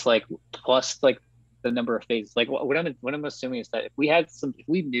as like plus like the number of phases. Like what I'm assuming is that if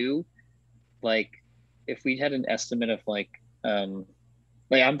we knew, like if we had an estimate of like I'm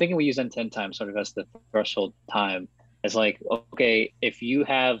thinking we use N10 time sort of as the threshold time, as like, okay, if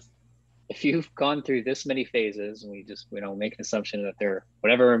you've gone through this many phases, and we just make an assumption that there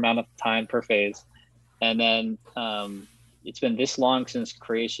whatever amount of time per phase, and then it's been this long since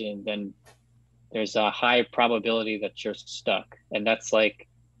creation, then there's a high probability that you're stuck. And that's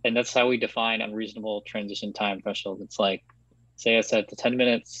how we define unreasonable transition time threshold. It's like, say I said to 10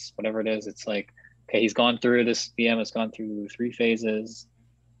 minutes, whatever it is, it's like, okay, this VM has gone through 3 phases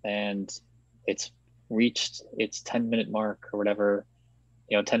and it's reached its 10-minute mark or whatever,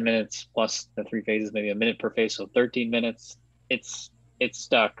 10 minutes plus the 3 phases, maybe a minute per phase, so 13 minutes, it's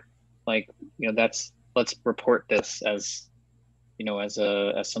stuck. Like, let's report this as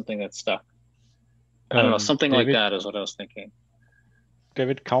as something that's stuck. I don't know, something David, like that is what I was thinking.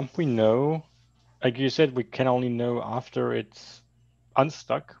 David, can't we know, like you said, we can only know after it's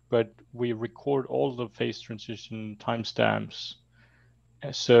unstuck, but we record all the phase transition timestamps.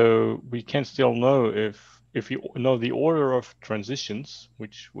 So we can still know if you know the order of transitions,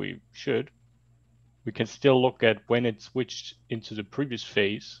 which we should, we can still look at when it switched into the previous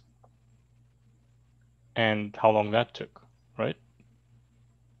phase and how long that took, right?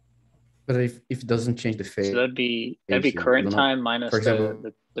 But if it doesn't change the phase, so that'd be current time minus, for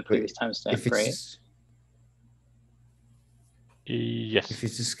example, the previous timestamp, right? Yes. If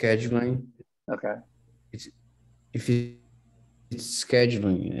it's scheduling, okay. If it's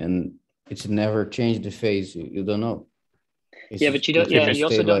scheduling and it's never changed the phase, you don't know. But you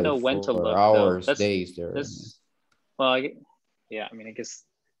also don't know when to look. Hours, days there. Well, I guess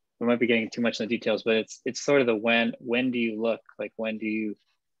we might be getting too much in the details, but it's sort of the when do you look? Like when do you?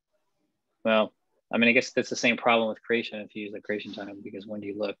 Well, I guess that's the same problem with creation if you use the creation time, because when do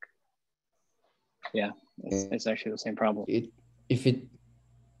you look? Yeah, it's actually the same problem. If it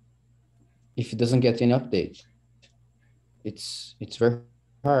doesn't get any update, it's very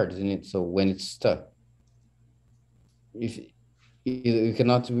hard, isn't it? So when it's stuck, if you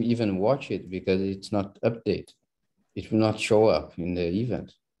cannot even watch it because it's not updated, it will not show up in the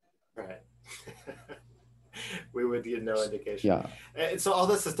event. Right. We would get no indication. Yeah. And so all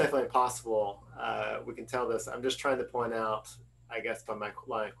this is definitely possible. We can tell this. I'm just trying to point out, I guess, by my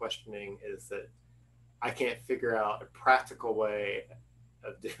line of questioning, is that I can't figure out a practical way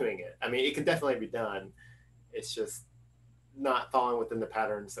of doing it. It can definitely be done. It's just not falling within the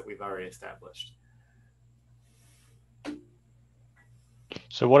patterns that we've already established.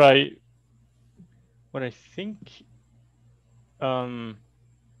 So what I think, for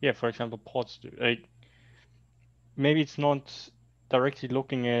example, pods do, like, maybe it's not directly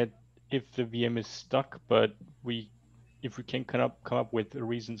looking at if the VM is stuck, but if we can come up with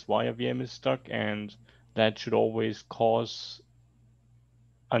reasons why a VM is stuck, and that should always cause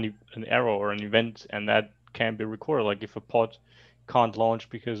an error or an event, and that can be recorded. Like if a pod can't launch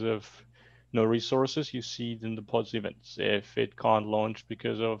because of no resources, you see it in the pod's events. If it can't launch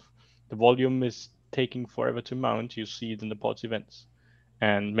because of the volume is taking forever to mount, you see it in the pod's events.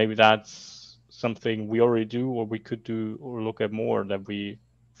 And maybe that's something we already do, or we could do, or look at more, that we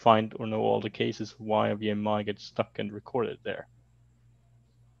find or know all the cases why a VMI gets stuck and recorded there.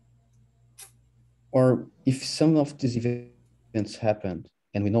 Or if some of these events happened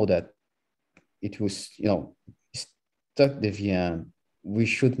and we know that it was, stuck the VM, we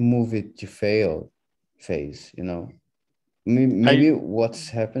should move it to fail phase, Maybe what's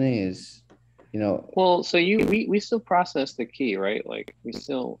happening is, Well, so we still process the key, right? Like we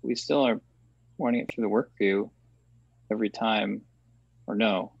still are running it through the work view every time, or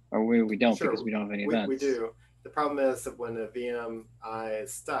no, or we don't, Sure, because we don't have any events. We do. The problem is that when a VMI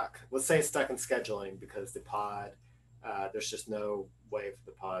is stuck, let's say it's stuck in scheduling because the pod, there's just no way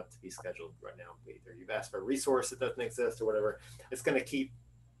for the pod to be scheduled right now. Either you've asked for a resource that doesn't exist or whatever. It's going to keep,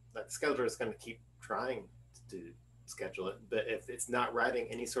 the scheduler is going to keep trying to schedule it. But if it's not writing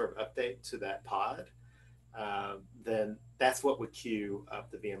any sort of update to that pod, then that's what would queue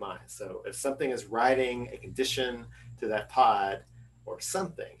up the VMI. So if something is writing a condition to that pod or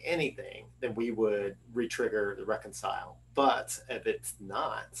something, anything, then we would retrigger the reconcile. But if it's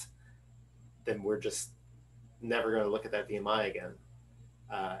not, then we're just never going to look at that VMI again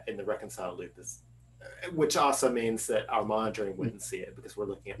in the reconcile loop. Which also means that our monitoring wouldn't see it because we're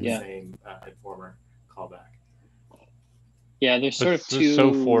looking at the same informer callback. Yeah, there's sort of two.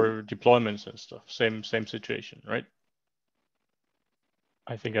 So for deployments and stuff, same situation, right?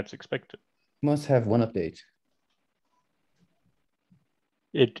 I think that's expected. Must have one update.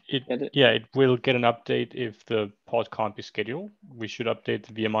 It will get an update if the pod can't be scheduled. We should update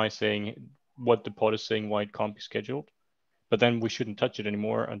the VMI saying what the pod is saying, why it can't be scheduled. But then we shouldn't touch it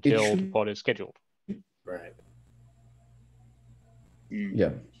anymore until the pod is scheduled. Right.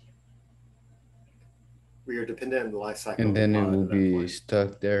 Yeah. We are dependent on the life cycle. And then it will be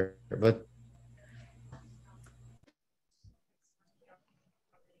stuck there. But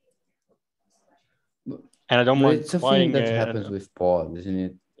and I don't mind. It's a thing that happens with pod, isn't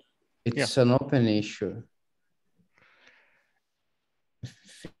it? It's an open issue.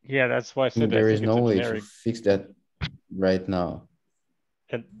 Yeah, that's why I said there is no way to fix that right now.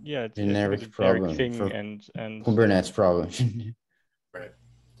 And yeah, it's generic a problem thing for and Kubernetes problem. Right.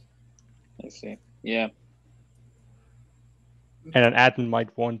 I see. Yeah. And an admin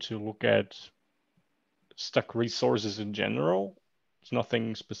might want to look at stuck resources in general. It's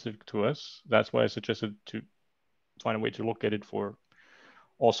nothing specific to us. That's why I suggested to find a way to look at it for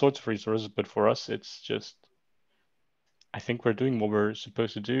all sorts of resources. But for us, it's just, I think we're doing what we're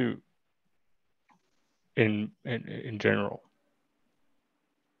supposed to do in general.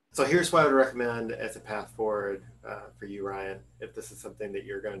 So here's what I would recommend as a path forward for you, Ryan, if this is something that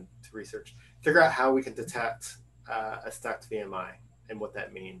you're going to research. Figure out how we can detect a stuck VMI and what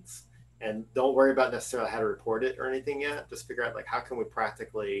that means. And don't worry about necessarily how to report it or anything yet. Just figure out, like, how can we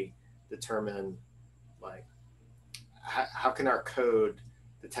practically determine, like, how can our code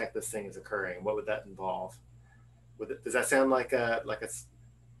detect this thing is occurring? What would that involve? Does that sound like a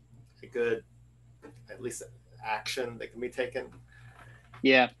good, at least, action that can be taken?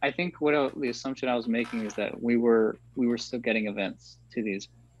 Yeah, I think the assumption I was making is that we were still getting events to these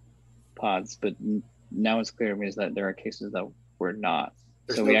pods, but now it's clear to me is that there are cases that we're not.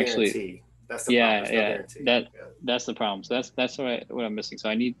 There's so no we guarantee. Actually, that's the problem. There's no guarantee. That's the problem. So that's what I'm missing. So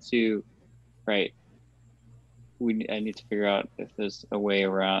I need to, right? I need to figure out if there's a way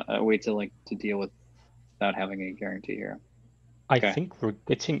to deal with without having any guarantee here. Okay. I think we're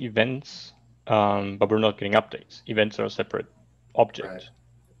getting events, but we're not getting updates. Events are a separate object. Right.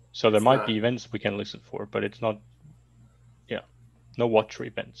 So there might be events we can listen for, but it's not, no watcher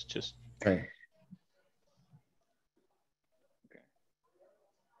events, just. Right.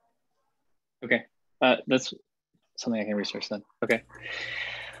 Okay. That's something I can research then. Okay.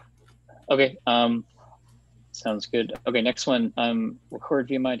 Sounds good. Okay, next one, record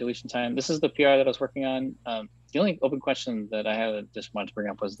VMI deletion time. This is the PR that I was working on. The only open question that I had just wanted to bring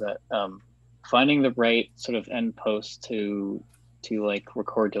up was that finding the right sort of end post to like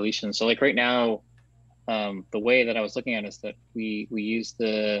record deletion. So like right now, the way that I was looking at it is that we use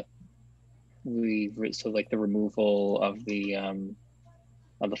the removal of the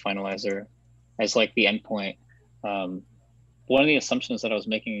finalizer as like the endpoint. One of the assumptions that I was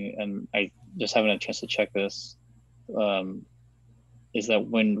making, and I just haven't had a chance to check this, is that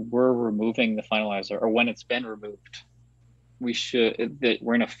when we're removing the finalizer, or when it's been removed, that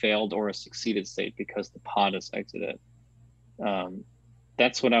we're in a failed or a succeeded state because the pod is exited.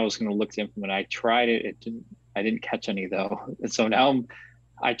 That's what I was going to look to implement. I tried it. I didn't catch any though. And so now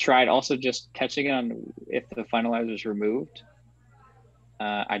I tried also just catching it on if the finalizer is removed.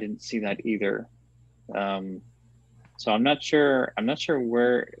 I didn't see that either. So I'm not sure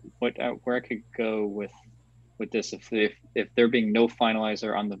where I could go with this if there being no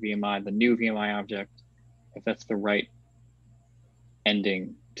finalizer on the VMI, the new VMI object, if that's the right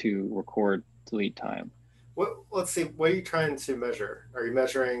ending to record delete time. Let's see, what are you trying to measure? Are you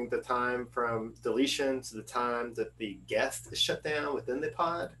measuring the time from deletion to the time that the guest is shut down within the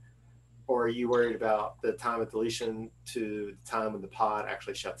pod? Or are you worried about the time of deletion to the time when the pod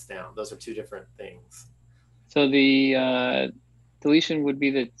actually shuts down? Those are two different things. So the deletion would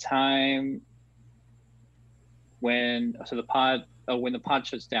be the time when the pod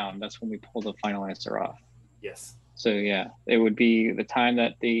shuts down. That's when we pull the finalizer off. Yes. So yeah, it would be the time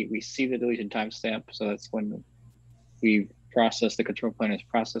that we see the deletion timestamp. So that's when we process, the control plane has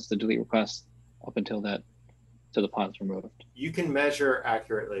processed the delete request up until that, so the pod's removed. You can measure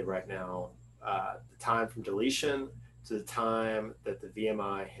accurately right now the time from deletion to the time that the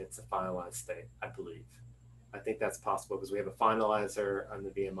VMI hits a finalized state, I believe. I think that's possible because we have a finalizer on the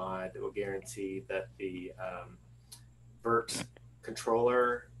VMI that will guarantee that the vert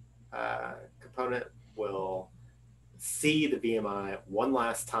controller component will see the VMI one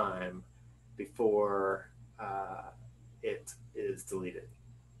last time before it is deleted.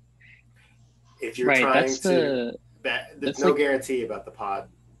 If you're trying to, there's no guarantee about the pod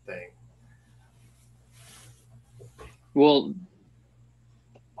thing. Well,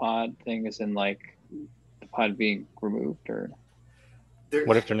 the pod thing is in like the pod being removed, or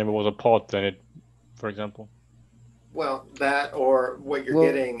what if there never was a pod then it, for example? Well, that or what you're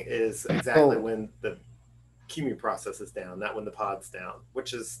getting is exactly when the QEMU process is down, not when the pod's down,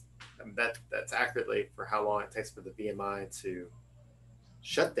 which is that's accurately for how long it takes for the VMI to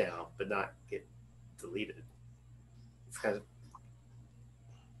shut down but not get deleted. It's kind of,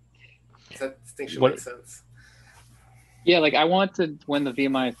 does that distinction make sense? Yeah, like I want to when the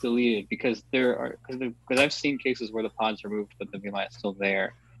VMI is deleted because I've seen cases where the pod's removed but the VMI is still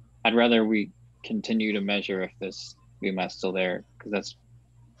there. I'd rather we continue to measure if this VMI is still there because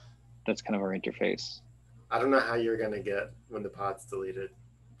that's kind of our interface. I don't know how you're going to get when the pod's deleted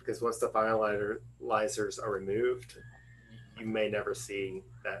because once the finalizers are removed, you may never see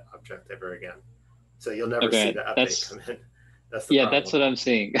that object ever again. So you'll never see the update come in. That's the problem. That's what I'm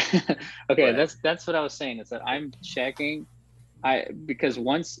seeing. Okay, that's what I was saying is that I'm checking. Because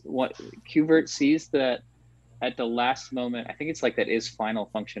once qvert sees that at the last moment, I think it's like that is final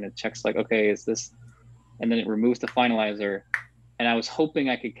function. It checks like, okay, is this, and then it removes the finalizer. And I was hoping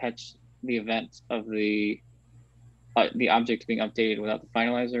I could catch the event of the object being updated without the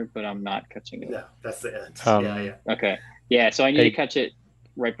finalizer, but I'm not catching it. No, that's the end. Yeah. Okay. Yeah, so I need to catch it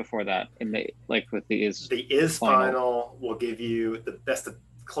right before that in the with the is. The is final will give you the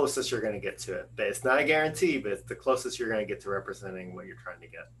closest you're going to get to it. But it's not a guarantee, but it's the closest you're going to get to representing what you're trying to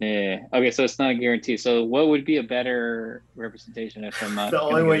get. Yeah. Okay, so it's not a guarantee. So what would be a better representation if I'm not? The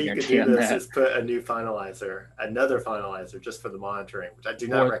only way you could do this is put a new finalizer, another finalizer, just for the monitoring, which I do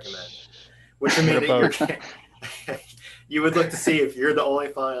not recommend. Which would mean that you would look to see if you're the only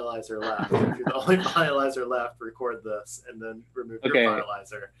finalizer left. If you're the only finalizer left, record this and then remove your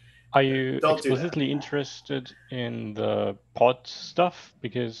finalizer. Are you explicitly interested in the pod stuff?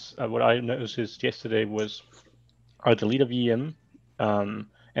 Because what I noticed yesterday was I delete a VM and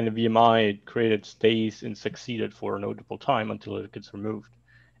the VMI created stays in succeeded for a notable time until it gets removed.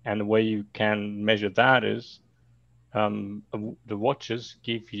 And the way you can measure that is the watches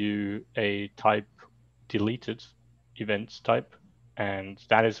give you a type deleted events type, and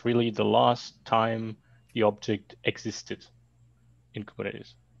that is really the last time the object existed in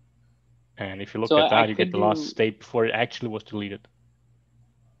Kubernetes. And if you look at that, you get the last state before it actually was deleted.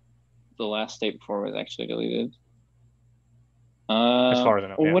 The last state before it was actually deleted. As far as I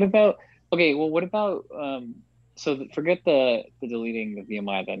know. Well, what about? Okay, well, what about? So forget the deleting the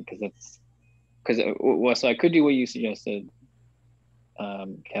VMI then, so I could do what you suggested,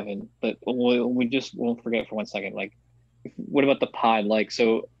 Kevin. But we'll forget for 1 second. Like, what about the pod? Like,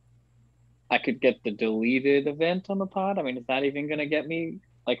 so I could get the deleted event on the pod. I mean, is that even going to get me?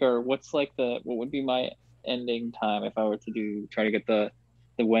 Like, or what would be my ending time if I were to try to get the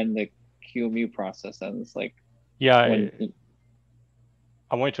when the QEMU process ends? Like, yeah,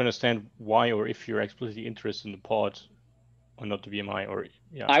 I want to understand why, or if you're explicitly interested in the pod or not the VMI, or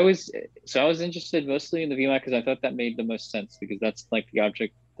yeah. I was interested mostly in the VMI because I thought that made the most sense because that's like the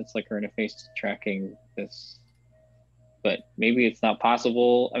object that's like our interface tracking this. But maybe it's not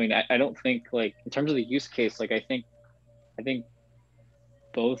possible. I mean, I don't think like in terms of the use case, like I think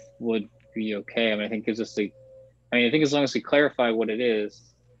both would be okay. I mean, I think I think as long as we clarify what it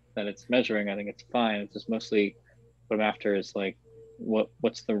is that it's measuring, I think it's fine. It's just mostly what I'm after is like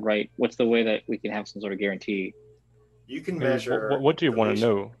what's the way that we can have some sort of guarantee You can measure. What do you want to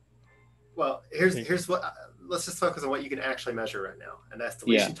know? Well, here's what. Let's just focus on what you can actually measure right now, and that's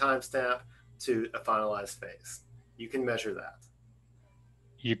deletion timestamp to a finalized phase. You can measure that.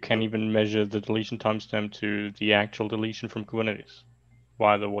 You can even measure the deletion timestamp to the actual deletion from Kubernetes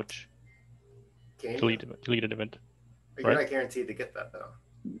via the watch deleted event. You're not guaranteed to get that though.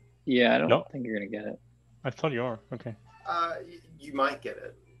 Yeah, I don't think you're gonna get it. I thought you are. Okay. You might get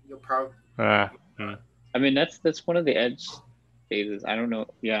it. You'll probably. I mean, that's one of the edge phases. I don't know.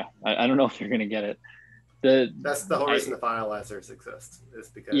 Yeah, I don't know if you're gonna get it. That's the whole reason the finalizers exist, is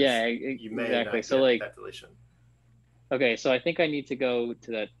because you may not get that deletion. Okay, so I think I need to go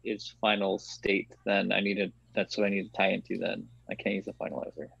to that is final state. Then that's what I need to tie into. Then I can't use the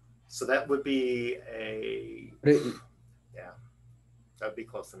finalizer. So that would be that would be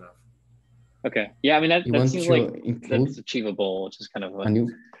close enough. Okay. Yeah, I mean that seems like that's achievable, which is kind of a new,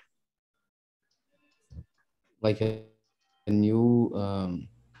 like a new,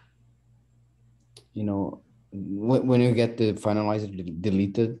 you know, when you get the finalizer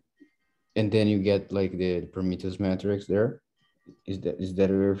deleted, and then you get like the Prometheus matrix there. Is that what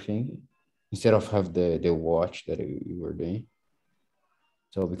you're thinking? Instead of have the watch that you were doing.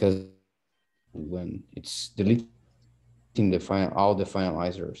 So because when it's deleting all the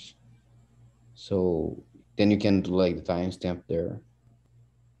finalizers, so then you can do like the timestamp there.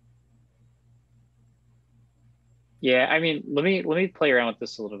 Yeah, I mean, let me play around with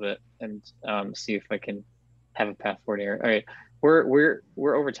this a little bit and see if I can have a path forward here. All right, we're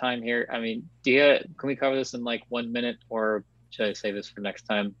over time here. I mean, can we cover this in like 1 minute, or should I save this for next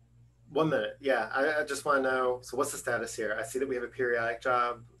time? 1 minute. Yeah, I just want to know. So what's the status here? I see that we have a periodic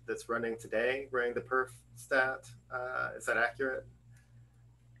job that's running today, running the perf stat. Is that accurate?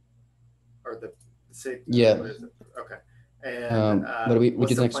 Or the SIG? Yeah. Okay. And but we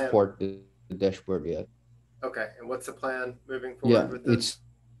didn't export the dashboard yet. Okay. And what's the plan moving forward with this?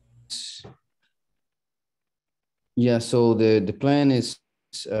 So the plan is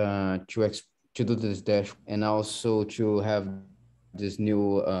to do this dash, and also to have this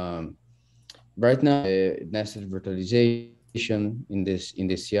new right now nested virtualization in this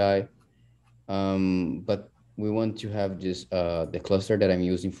CI, but we want to have this the cluster that I'm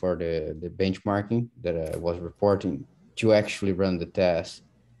using for the benchmarking that I was reporting to actually run the test,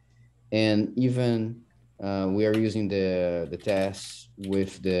 and even we are using the tests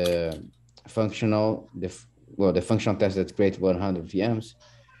with the functional test that's great 100 VMs.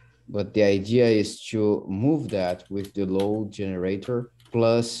 But the idea is to move that with the load generator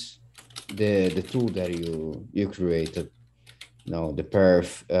plus the tool that you created. No, the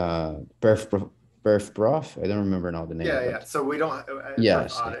perf prof. I don't remember now the name. Yeah. So we don't.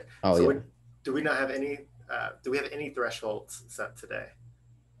 Yes. Audit. Do we not have any? Do we have any thresholds set today?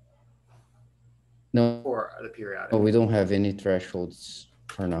 No. For the periodic. No, we don't have any thresholds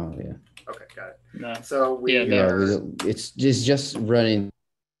for now. Yeah. Okay, got it. No. So it's just running.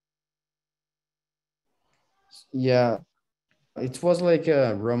 Yeah, it was like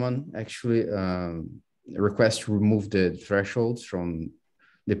a Roman actually request to remove the thresholds from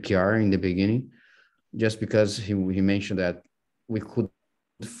the PR in the beginning, just because he mentioned that we could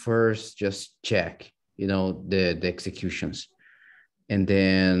first just check, the executions, and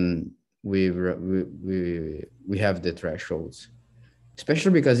then we have the thresholds,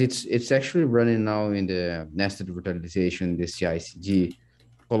 especially because it's actually running now in the nested virtualization, the CI/CD,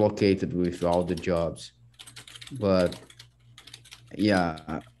 co-located with all the jobs. But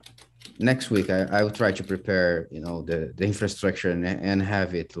yeah, next week I will try to prepare, the infrastructure and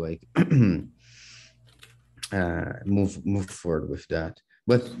have it like move forward with that.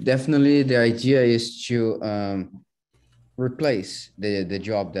 But definitely the idea is to replace the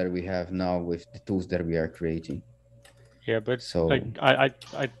job that we have now with the tools that we are creating. Yeah, but so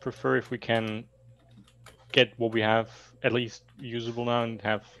I'd prefer if we can get what we have at least usable now and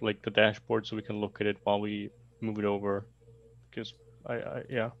have like the dashboard so we can look at it while we move it over, because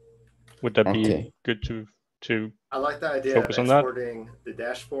would that be good to I like the idea of exporting the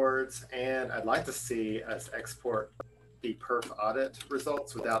dashboards, and I'd like to see us export the perf audit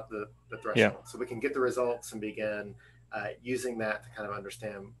results without the threshold, so we can get the results and begin using that to kind of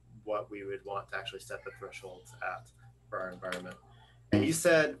understand what we would want to actually set the thresholds at for our environment. And you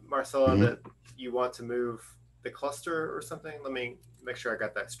said, Marcelo, that you want to move the cluster or something. Let me make sure I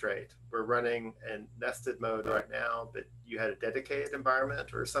got that straight. We're running in nested mode right now, but you had a dedicated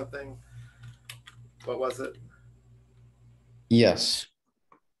environment or something. What was it? Yes,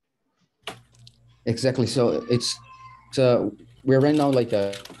 exactly. So we're right now like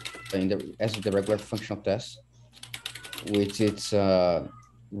as the regular functional test, which it's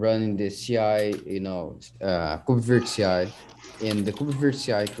running the CI, KubeVirt CI, and the KubeVirt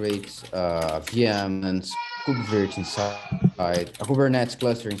CI creates VM and KubeVirt inside, a Kubernetes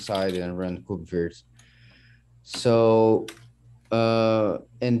cluster inside, and run KubeVirt. So,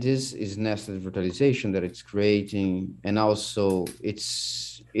 and this is nested virtualization that it's creating, and also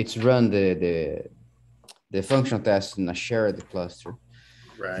it's run the functional test in a shared cluster.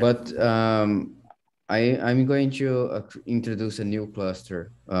 Right. But I'm going to introduce a new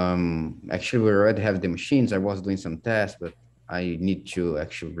cluster. Actually, we already have the machines. I was doing some tests, but I need to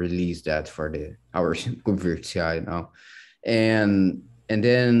actually release that for our KubeVirt CI now, and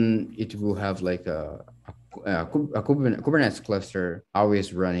then it will have like a Kubernetes cluster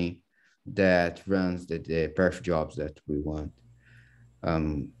always running that runs the perf jobs that we want.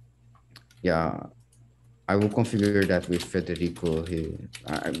 Yeah, I will configure that with Federico.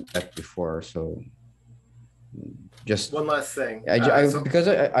 That before, so just one last thing. Because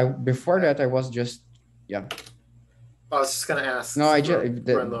I before that I was just I was just gonna ask. No,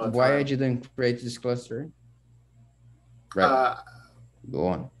 why I didn't create this cluster. Right. Go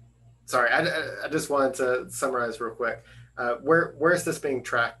on. Sorry, I just wanted to summarize real quick. Where is this being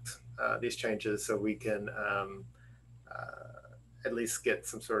tracked? These changes, so we can at least get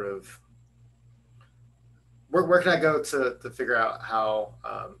some sort of. Where can I go to figure out how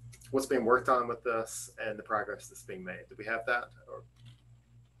what's being worked on with this and the progress that's being made? Do we have that? Or?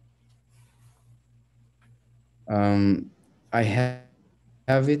 I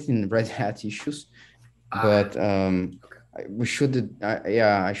have it in Red Hat issues, but okay. We should.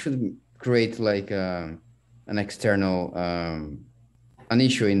 I should create like an external an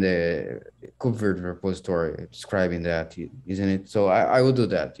issue in the KubeVirt repository describing that, isn't it? So I will do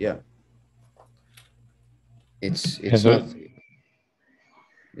that. Yeah. It's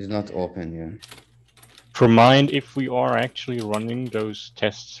not open. Yeah. For mine, if we are actually running those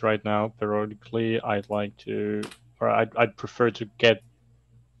tests right now periodically, I'd like to, or I'd prefer to get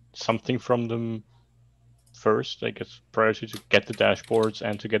something from them first, I guess, priority to get the dashboards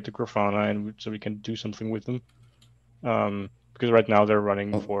and to get the Grafana, and so we can do something with them. Because right now they're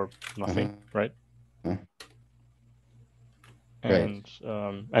running for nothing, right? And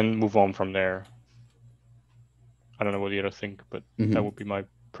and move on from there. I don't know what the other think, but that would be my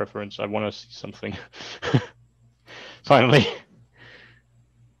preference. I want to see something finally.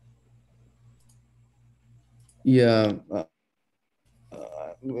 Yeah,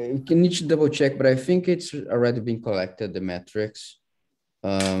 we can need to double check, but I think it's already been collected, the metrics.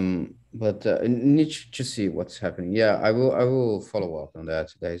 But need to see what's happening. Yeah, I will follow up on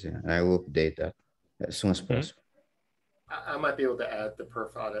that, guys, and I will update that as soon as possible. I might be able to add the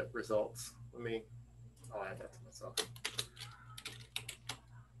perf audit results. I'll add that to myself.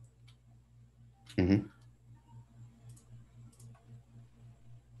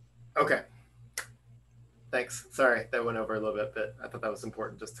 Okay. Thanks. Sorry, that went over a little bit, but I thought that was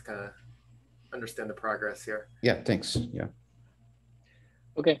important just to kind of understand the progress here. Yeah, thanks. Yeah.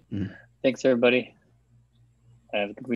 Okay. Thanks, everybody. Have a good week.